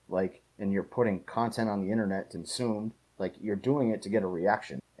content game, like, and you're putting content on the internet to consume, like, you're doing it to get a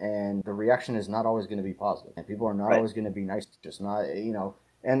reaction. And the reaction is not always going to be positive. And people are not always going to be nice, just not,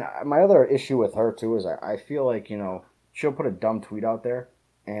 And my other issue with her, too, is I feel like, she'll put a dumb tweet out there,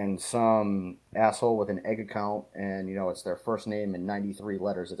 and some asshole with an egg account, and, it's their first name and 93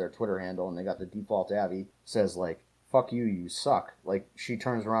 letters at their Twitter handle, and they got the default Abby, says, like, fuck you, you suck. Like, she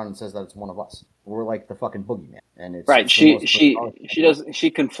turns around and says that it's one of us. We're like the fucking boogeyman. And it's right. It's she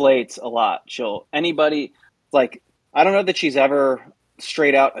conflates a lot. Anybody, like, I don't know that she's ever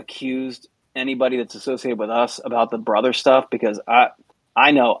straight out accused anybody that's associated with us about the brother stuff, because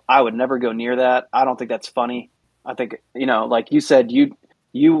I know I would never go near that. I don't think that's funny. I think, like you said,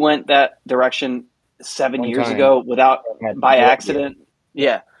 you went that direction 7 years ago by accident.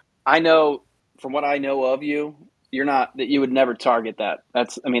 Yeah. I know from what I know of you, that you would never target that.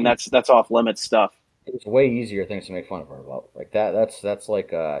 That's off limits stuff. It's way easier things to make fun of her about. Like that's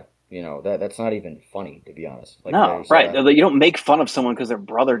like, that's not even funny, to be honest. Like, no, right. You don't make fun of someone because their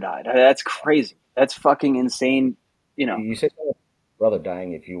brother died. That's crazy. That's fucking insane. You say someone's brother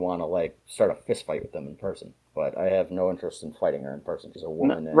dying if you want to, like, start a fist fight with them in person. But I have no interest in fighting her in person. She's a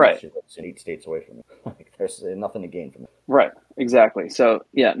woman, and she lives 8 states away from me. Like, there's nothing to gain from it. Right, exactly. So,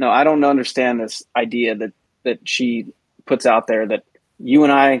 yeah, no, I don't understand this idea that she puts out there that you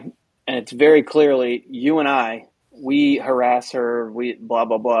and I, and it's very clearly you and I, we harass her, we blah,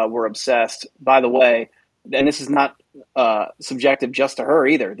 blah, blah, we're obsessed. By the way, and this is not subjective just to her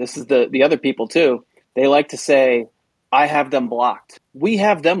either. This is the other people too. They like to say, I have them blocked. We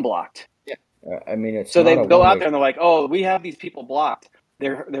have them blocked. I mean, it's so they go out there and they're like, "Oh, we have these people blocked.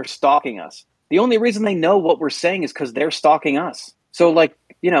 They're stalking us." The only reason they know what we're saying is because they're stalking us. So, like,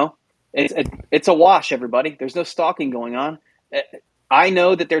 it's a wash. Everybody, there's no stalking going on. I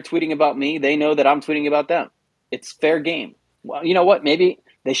know that they're tweeting about me. They know that I'm tweeting about them. It's fair game. Well, you know what? Maybe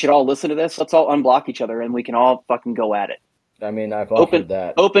they should all listen to this. Let's all unblock each other and we can all fucking go at it. I mean, I've offered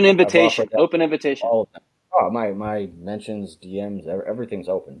that. Open invitation. Open invitation. All of them. Oh, my mentions, DMs, everything's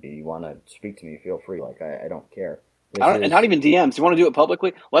open. Do you want to speak to me? Feel free. Like, I don't care. And not even DMs. You want to do it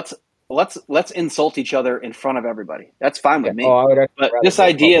publicly? Let's insult each other in front of everybody. That's fine with me. But this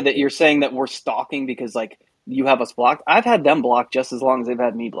idea that you're saying that we're stalking because, like, you have us blocked. I've had them blocked just as long as they've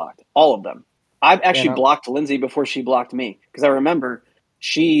had me blocked. All of them. I've actually blocked Lindsay before she blocked me, because I remember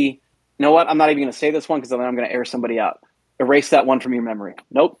you know what? I'm not even going to say this one because then I'm going to air somebody out. Erase that one from your memory.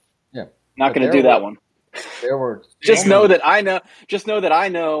 Nope. Yeah. Not going to do that one. There were just know that I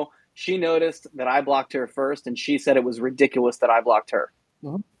know she noticed that I blocked her first, and she said it was ridiculous that I blocked her.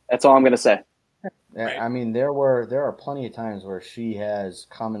 Mm-hmm. That's all I'm going to say. Right. I mean, there are plenty of times where she has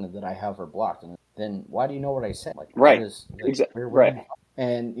commented that I have her blocked, and then why do you know what I said? Like, right, exactly, right.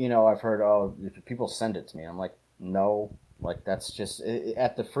 And I've heard, people send it to me. I'm like, no, like, that's just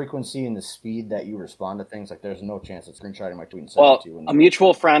at the frequency and the speed that you respond to things. Like, there's no chance of screenshotting my tweet and sending it to you. A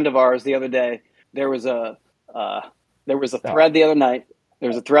mutual friend of ours the other day. There was a thread the other night. There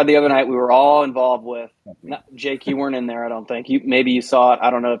was a thread the other night we were all involved with. Jake, you weren't in there, I don't think. Maybe you saw it. I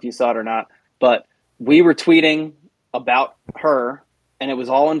don't know if you saw it or not. But we were tweeting about her, and it was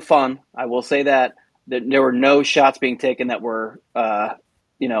all in fun. I will say that there were no shots being taken that were,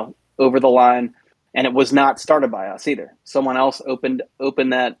 over the line, and it was not started by us either. Someone else opened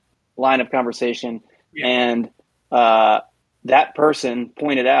that line of conversation, and that person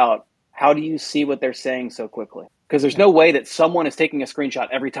pointed out, how do you see what they're saying so quickly? Because there's no way that someone is taking a screenshot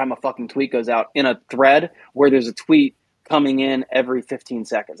every time a fucking tweet goes out in a thread where there's a tweet coming in every 15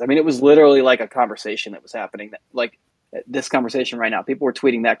 seconds. I mean, it was literally like a conversation that was happening, like this conversation right now. People were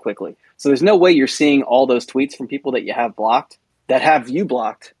tweeting that quickly. So there's no way you're seeing all those tweets from people that you have blocked, that have you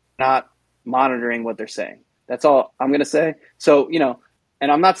blocked, not monitoring what they're saying. That's all I'm going to say. So,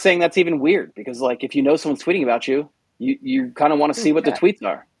 and I'm not saying that's even weird, because, like, if you know someone's tweeting about you, you kind of want to see what the tweets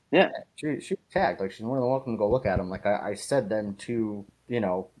are. Yeah. She tagged. Like, she's more than welcome to go look at them. Like, I said them to,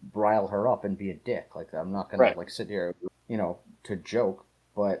 rile her up and be a dick. Like, I'm not going to, sit here, to joke.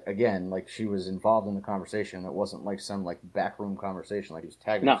 But, again, like, she was involved in the conversation. It wasn't, like, some, like, backroom conversation. Like, he was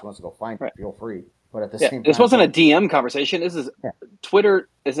tagging. No. She wants to go find her. Feel free. But at the same time, this wasn't a DM conversation. This is Twitter.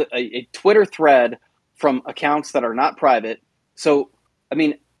 Is a Twitter thread from accounts that are not private. So, I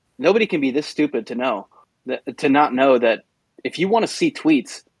mean, nobody can be this stupid to not know that if you want to see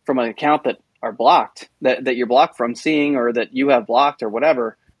tweets from an account that are blocked, that you're blocked from seeing, or that you have blocked or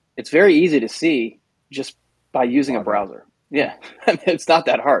whatever, it's very easy to see just by using a browser. Yeah, it's not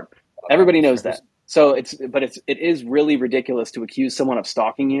that hard. Everybody knows that. So it is really ridiculous to accuse someone of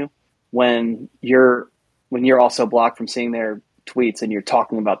stalking you when you're also blocked from seeing their tweets and you're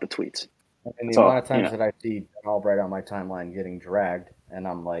talking about the tweets. And the amount of times that I see Dan Albright on my timeline getting dragged, and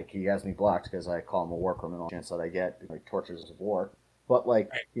I'm like, he has me blocked because I call him a war criminal. Chance that I get like tortures of war, but like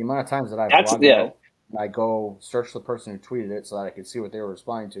the amount of times that I've logged out and I go search the person who tweeted it so that I could see what they were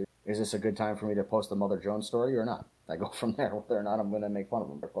responding to. Is this a good time for me to post the Mother Jones story or not? I go from there, whether or not I'm going to make fun of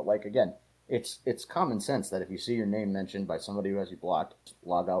them. But like again, it's common sense that if you see your name mentioned by somebody who has you blocked,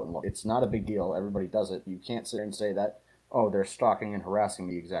 log out and look. It's not a big deal. Everybody does it. You can't sit there and say that, oh, they're stalking and harassing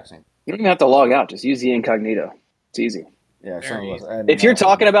me the exact same. You don't even have to log out. Just use the incognito. It's easy. Yeah, if you're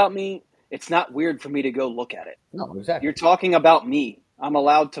talking about me, it's not weird for me to go look at it. No, exactly. You're talking about me. I'm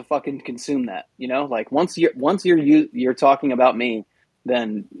allowed to fucking consume that. You know, like once you're talking about me,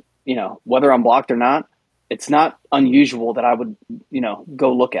 then you know whether I'm blocked or not. It's not unusual that I would,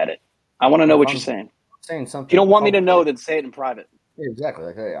 go look at it. I want to know what you're saying. Saying something. If you don't want me to know, then say it in private. Yeah, exactly.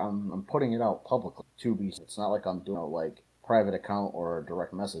 Like, hey, I'm putting it out publicly to be. It's not like I'm doing like private account or a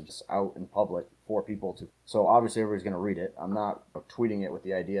direct message. It's out in public for people to. So obviously everybody's going to read it. I'm not tweeting it with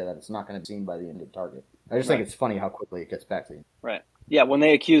the idea that it's not going to be seen by the intended target. I just think it's funny how quickly it gets back to you. Right. Yeah. When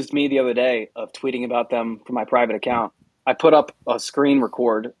they accused me the other day of tweeting about them from my private account, I put up a screen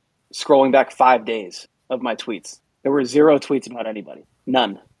record scrolling back 5 days of my tweets. There were 0 tweets about anybody.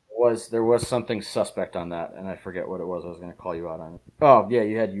 None. There was something suspect on that, and I forget what it was. I was going to call you out on it. Oh yeah,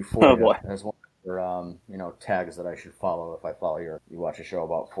 you had Euphoria as one of your tags that I should follow if I follow you watch a show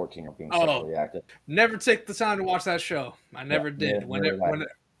about 14 or being sexually active. Never take the time to watch that show. I never did.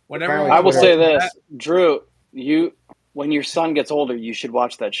 Whenever I will say this, Drew, when your son gets older, you should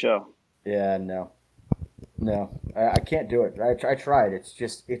watch that show. Yeah, no, I can't do it. I tried.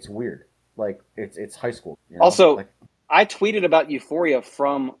 It's weird. Like it's high school. You know? Also, I tweeted about Euphoria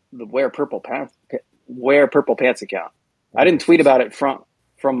from the Wear Purple Pants account. I didn't tweet about it from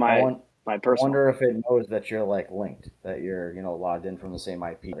my personal. I wonder if it knows that you're like linked, that you're logged in from the same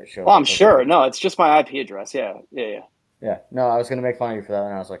IP. That shows. Well, I'm sure. No, it's just my IP address. Yeah. No, I was gonna make fun of you for that,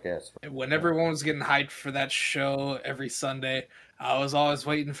 and I was like, yes. When everyone was getting hyped for that show every Sunday, I was always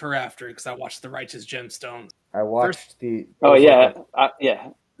waiting for after because I watched The Righteous Gemstones. I watched the. Oh yeah,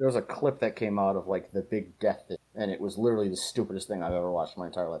 yeah. There was a clip that came out of like the big death thing, and it was literally the stupidest thing I've ever watched in my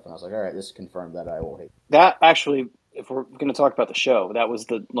entire life. And I was like, all right, this confirmed that I will hate. That actually, if we're going to talk about the show, that was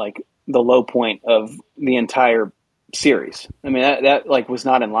the low point of the entire series. I mean, that was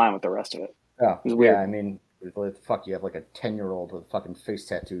not in line with the rest of it. Yeah, it was weird. Yeah, I mean, fuck, you have like a 10-year-old with fucking face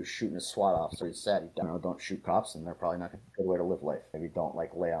tattoos shooting a SWAT officer. He's sad. Don't shoot cops, and they're probably not a good way to live life. Maybe don't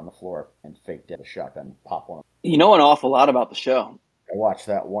like lay on the floor and fake dead a shotgun, pop one. You know an awful lot about the show. I watched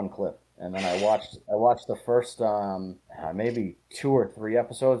that one clip, and then I watched the first maybe 2 or 3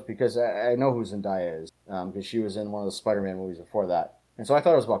 episodes because I know who Zendaya is because she was in one of the Spider-Man movies before that, and so I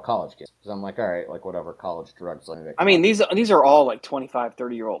thought it was about college kids because I'm like, all right, like whatever, college drugs. I mean, these are all like 25,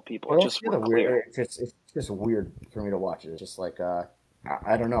 30-year-old people. Well, just weird. It's just weird for me to watch it. It's just like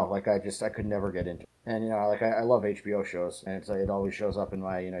I don't know, like I could never get into it. And like I love HBO shows, and it's like it always shows up in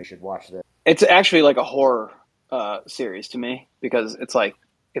my you should watch this. It's actually like a horror series to me because it's like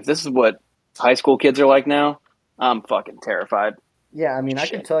if this is what high school kids are like now, I'm fucking terrified. Yeah, I mean, I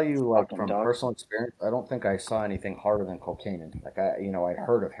can tell you like from personal experience, I don't think I saw anything harder than cocaine. Like I'd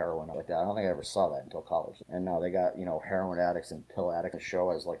heard of heroin like that. I don't think I ever saw that until college. And now they got heroin addicts and pill addicts. The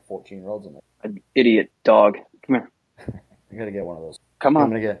show has like 14-year-olds in it. An idiot dog. Come here. I gotta get one of those. Come on. I'm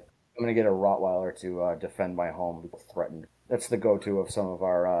gonna get a Rottweiler to defend my home. People threatened. That's the go-to of some of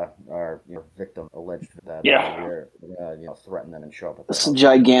our victim alleged that threaten them and show up at this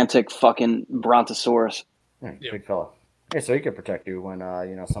gigantic fucking brontosaurus. Big fella. Yeah, so he could protect you when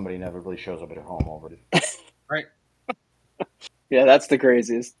somebody inevitably shows up at your home over it. Right. Yeah, that's the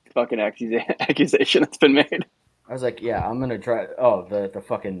craziest fucking accusation that's been made. I was like, yeah, I'm gonna try. Oh,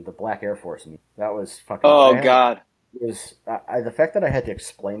 the Black Air Force. That was fucking. Oh God. It was the fact that I had to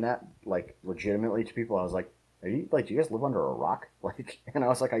explain that like legitimately to people. I was like, do you guys live under a rock? Like, and I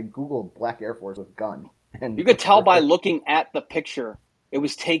was like, I googled Black Air Force with gun, and you could tell by looking at the picture. It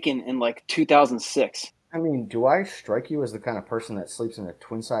was taken in like 2006. I mean, do I strike you as the kind of person that sleeps in a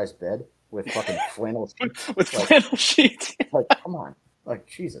twin-size bed with fucking flannel sheets? with flannel sheets? Like, come on. Like,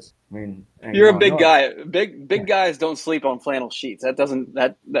 Jesus. I mean, you're a big guy. Big guys don't sleep on flannel sheets.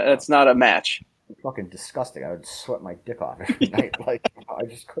 That's not a match. It's fucking disgusting. I would sweat my dick off every night. Like, I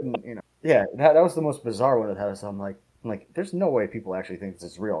just couldn't, Yeah, that was the most bizarre one of that. So I'm like, there's no way people actually think this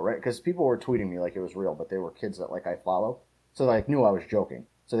is real, right? Because people were tweeting me like it was real, but they were kids that like I follow, so they knew I was joking.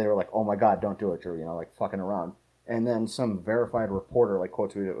 So they were like, "Oh my God, don't do it, Drew!" Like fucking around. And then some verified reporter like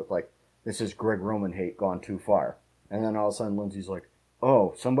quote tweeted it with like, "This is Greg Roman hate gone too far." And then all of a sudden Lindsay's like,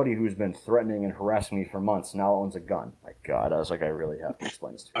 "Oh, somebody who's been threatening and harassing me for months now owns a gun." My God, I was like, I really have to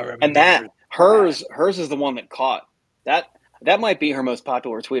explain this to you. And that hers is the one that caught that might be her most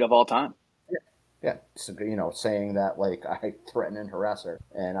popular tweet of all time. Yeah, so, saying that like I threaten and harass her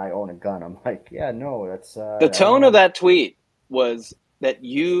and I own a gun. I'm like, yeah, no, that's the tone of that tweet was that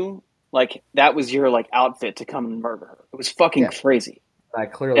you like that was your like outfit to come and murder her. It was fucking crazy. I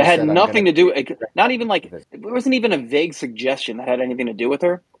clearly it had said nothing to do. Not even like it wasn't even a vague suggestion that had anything to do with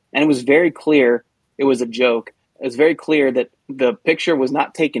her, and it was very clear it was a joke. It was very clear that the picture was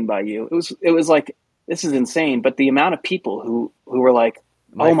not taken by you. It was like, this is insane. But the amount of people who were like,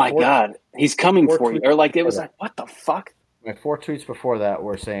 oh my God, he's coming for you, or like it was like, what the fuck? My 4 tweets before that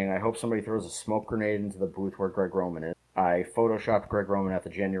were saying, I hope somebody throws a smoke grenade into the booth where Greg Roman is. I photoshopped Greg Roman at the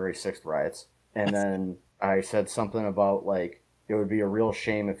January 6th riots. And then I said something about, like, it would be a real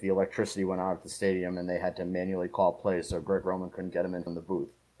shame if the electricity went out at the stadium and they had to manually call plays so Greg Roman couldn't get him in from the booth.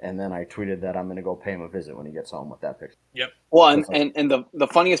 And then I tweeted that I'm going to go pay him a visit when he gets home with that picture. Yep. Well, and the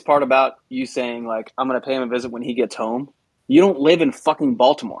funniest part about you saying, like, I'm going to pay him a visit when he gets home, you don't live in fucking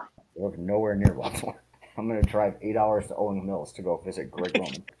Baltimore. I live nowhere near Baltimore. I'm going to drive 8 hours to Owings Mills to go visit Greg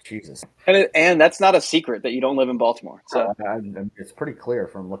Roman. Jesus. And that's not a secret that you don't live in Baltimore. So it's pretty clear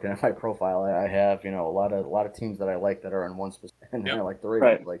from looking at my profile. I have, a lot of teams that I like that are in one specific, and I like the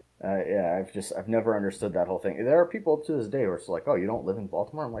Ravens. Right. Like, I've never understood that whole thing. There are people up to this day where it's like, oh, you don't live in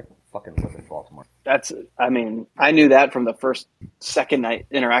Baltimore? I'm like, I fucking live in Baltimore. I knew that from the second I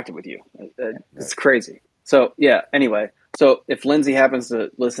interacted with you. It's crazy. So yeah. Anyway, so if Lindsay happens to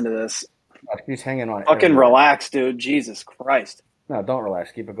listen to this, he's hanging on. Fucking relax, dude. Jesus Christ. No, don't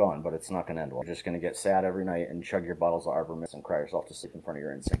relax. Keep it going, but it's not going to end well. You're just going to get sad every night and chug your bottles of Arbor Mist and cry yourself to sleep in front of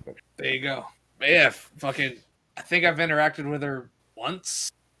your NSYNC picture. There you go. But yeah, I think I've interacted with her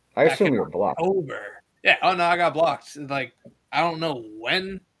once. I assume you were blocked. October. Yeah. Oh no, I got blocked. Like, I don't know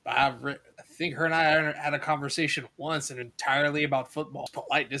when, but I think her and I had a conversation once and entirely about football.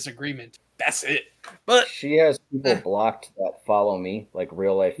 Polite disagreement. That's it. But she has people blocked that follow me, like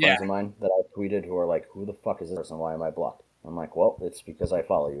real life friends of mine that I tweeted who are like, who the fuck is this person? Why am I blocked? I'm like, well, it's because I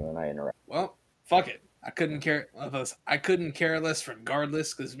follow you and I interact. Well, fuck it. I couldn't care less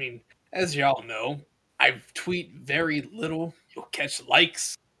regardless, because, I mean, as y'all know, I tweet very little. You'll catch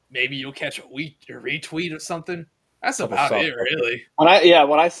likes. Maybe you'll catch a retweet or something. That's about it, really. When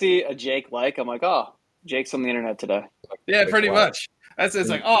I see a Jake like, I'm like, oh, Jake's on the internet today. Yeah, pretty much. It's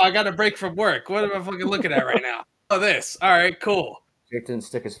like, oh, I got a break from work. What am I fucking looking at right now? Oh, this. All right, cool. Jake didn't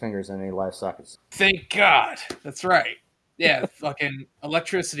stick his fingers in any live sockets. Thank God. That's right. Yeah, fucking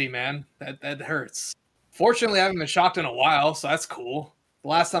electricity, man. That hurts. Fortunately, I haven't been shocked in a while, so that's cool. The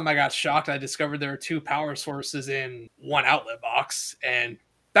last time I got shocked, I discovered there were 2 power sources in one outlet box, and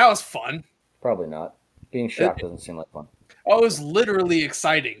that was fun. Probably not. Being shocked doesn't seem like fun. Oh, it was literally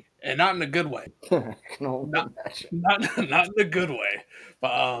exciting, and not in a good way. Not in a good way.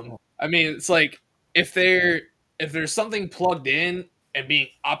 But I mean, it's like if there's something plugged in and being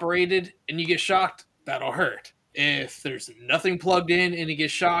operated, and you get shocked, that'll hurt. If there's nothing plugged in and you get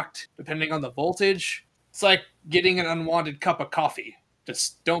shocked, depending on the voltage, it's like getting an unwanted cup of coffee.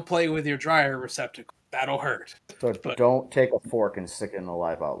 Just don't play with your dryer receptacle. That'll hurt. So don't take a fork and stick it in a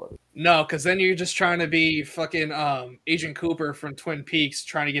live outlet. No, because then you're just trying to be fucking Agent Cooper from Twin Peaks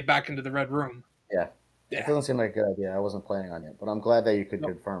trying to get back into the Red Room. Yeah. It doesn't seem like a good idea. I wasn't planning on it, but I'm glad that you could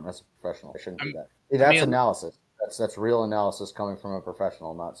confirm as a professional. I shouldn't do that. That's analysis. That's real analysis coming from a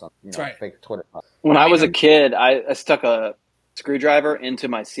professional, not some fake Twitter. When I was a kid, I stuck a screwdriver into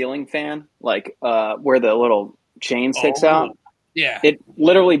my ceiling fan, like where the little chain sticks out. Yeah. It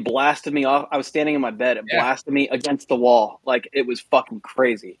literally blasted me off. I was standing in my bed. It blasted me against the wall. Like, it was fucking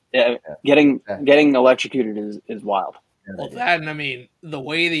crazy. Yeah. Getting electrocuted is wild. Well, that, and I mean, the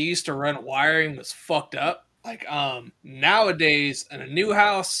way they used to run wiring was fucked up. Like, nowadays, in a new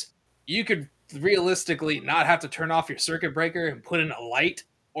house, you could realistically not have to turn off your circuit breaker and put in a light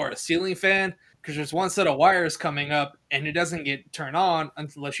or a ceiling fan, because there's one set of wires coming up, and it doesn't get turned on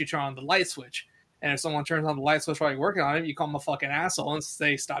unless you turn on the light switch. And if someone turns on the light switch while you're working on it, you call them a fucking asshole and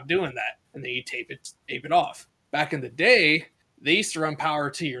say, stop doing that. And then you tape it off. Back in the day, they used to run power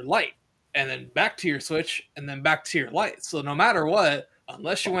to your light, and then back to your switch, and then back to your light. So no matter what,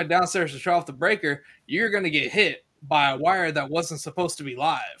 unless you went downstairs to turn off the breaker, you're going to get hit by a wire that wasn't supposed to be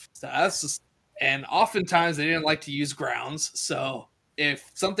live. So that's just, and oftentimes they didn't like to use grounds. So if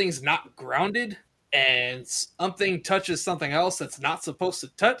something's not grounded and something touches something else that's not supposed to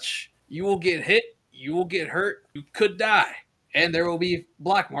touch, you will get hit, you will get hurt, you could die, and there will be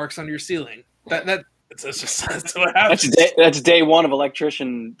black marks on your ceiling. That That's what happens. That's day one of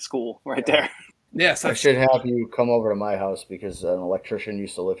electrician school right there. Yes, I should have you come over to my house because an electrician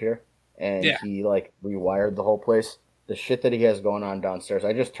used to live here, and he like rewired the whole place. The shit that he has going on downstairs,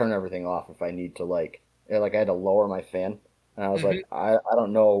 I just turn everything off if I need to. Like I had to lower my fan, and I was like, I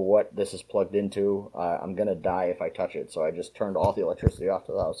don't know what this is plugged into. I'm gonna die if I touch it, so I just turned all the electricity off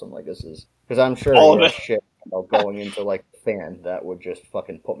to the house. I'm like, this is because I'm sure there's shit going into like the fan that would just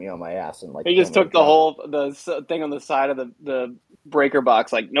fucking put me on my ass and like. He just took the thing on the side of the breaker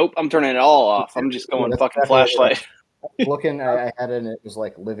box. Like, nope, I'm turning it all off. I'm just going fucking flashlight. Looking, I had it, and it was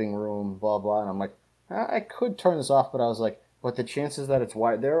like living room, blah blah, and I'm like, I could turn this off, but I was like, but the chances that it's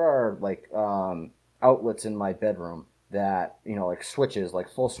wired, there are like outlets in my bedroom that like switches, like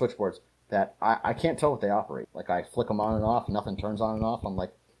full switchboards that I can't tell what they operate. Like I flick them on and off, nothing turns on and off. I'm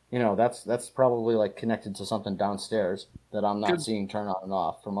like, that's probably like connected to something downstairs that I'm not seeing turn on and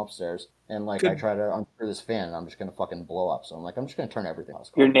off from upstairs. And like I try to unscrew this fan, and I'm just gonna fucking blow up. So I'm like, I'm just gonna turn everything off.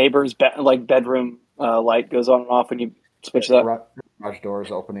 Your neighbor's bedroom light goes on and off when you switch it up. Garage doors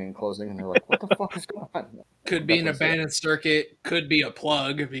opening and closing, and they're like, "What the fuck is going on?" Could be an abandoned circuit, could be a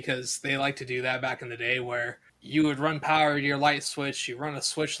plug, because they like to do that back in the day, where you would run power to your light switch, you run a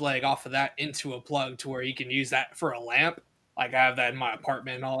switch leg off of that into a plug to where you can use that for a lamp. Like I have that in my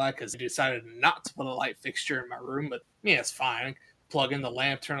apartment and all that because I decided not to put a light fixture in my room, but yeah, it's fine. Plug in the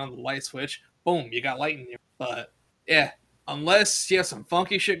lamp, turn on the light switch, boom, you got light in here. But yeah, unless you have some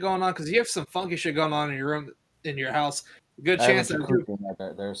funky shit going on, because you have some funky shit going on in your room, in your house, good chance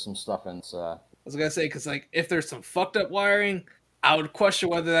there's some stuff in. I was gonna say, because like if there's some fucked up wiring, I would question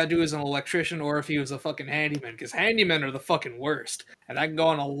whether that dude is an electrician or if he was a fucking handyman, because handymen are the fucking worst, and I can go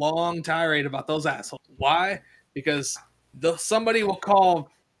on a long tirade about those assholes. Why? Because somebody will call.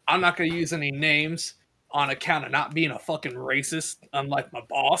 I'm not gonna use any names on account of not being a fucking racist, unlike my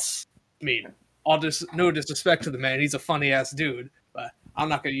boss. I mean, no disrespect to the man, he's a funny ass dude, but I'm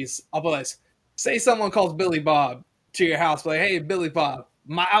not gonna use. I'll be like, say someone calls Billy Bob to your house, like, hey Billy Bob,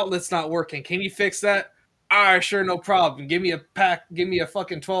 my outlet's not working. Can you fix that? All right, sure, no problem. Give me a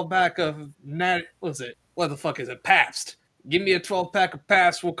fucking 12-pack of what the fuck is it? Pabst. Give me a 12-pack of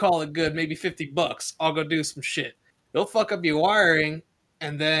Pabst. We'll call it good. Maybe $50. I'll go do some shit. They'll fuck up your wiring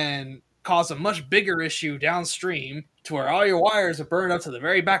and then cause a much bigger issue downstream to where all your wires are burned up to the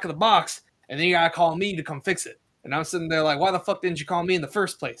very back of the box, and then you gotta call me to come fix it. And I'm sitting there like, why the fuck didn't you call me in the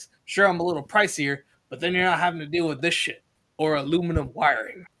first place? Sure, I'm a little pricier, but then you're not having to deal with this shit or aluminum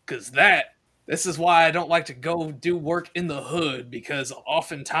wiring. Because this is why I don't like to go do work in the hood, because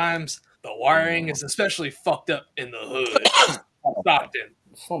oftentimes the wiring is especially fucked up in the hood. Stockton.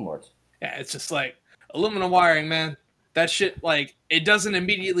 Slumlords. Yeah, it's just like aluminum wiring, man. That shit, like, it doesn't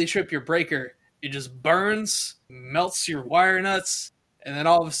immediately trip your breaker. It just burns, melts your wire nuts, and then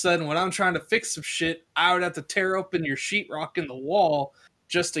all of a sudden, when I'm trying to fix some shit, I would have to tear open your sheetrock in the wall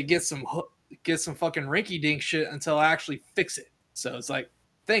just to get some fucking rinky-dink shit until I actually fix it. So it's like,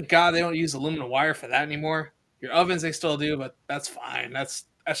 thank God they don't use aluminum wire for that anymore. Your ovens, they still do, but that's fine. That's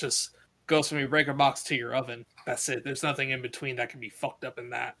just goes from your breaker box to your oven. That's it. There's nothing in between that can be fucked up in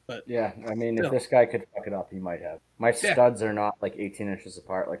that. But yeah, I mean, if this guy could fuck it up, he might have. My studs are not like 18 inches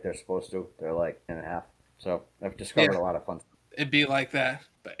apart like they're supposed to. They're like 10.5. So I've discovered a lot of fun stuff. It'd be like that.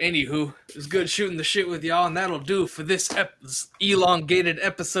 But anywho, it's good shooting the shit with y'all, and that'll do for this elongated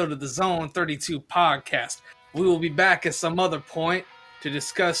episode of the Zone 32 podcast. We will be back at some other point to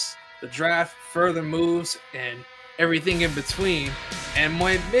discuss the draft, further moves, and everything in between, and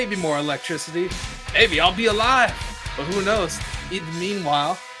maybe more electricity. Maybe I'll be alive, but who knows?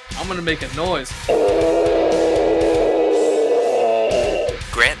 Meanwhile, I'm gonna make a noise.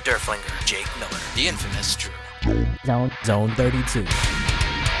 Grant Derflinger, Jake Miller, the infamous Drew. Zone 32.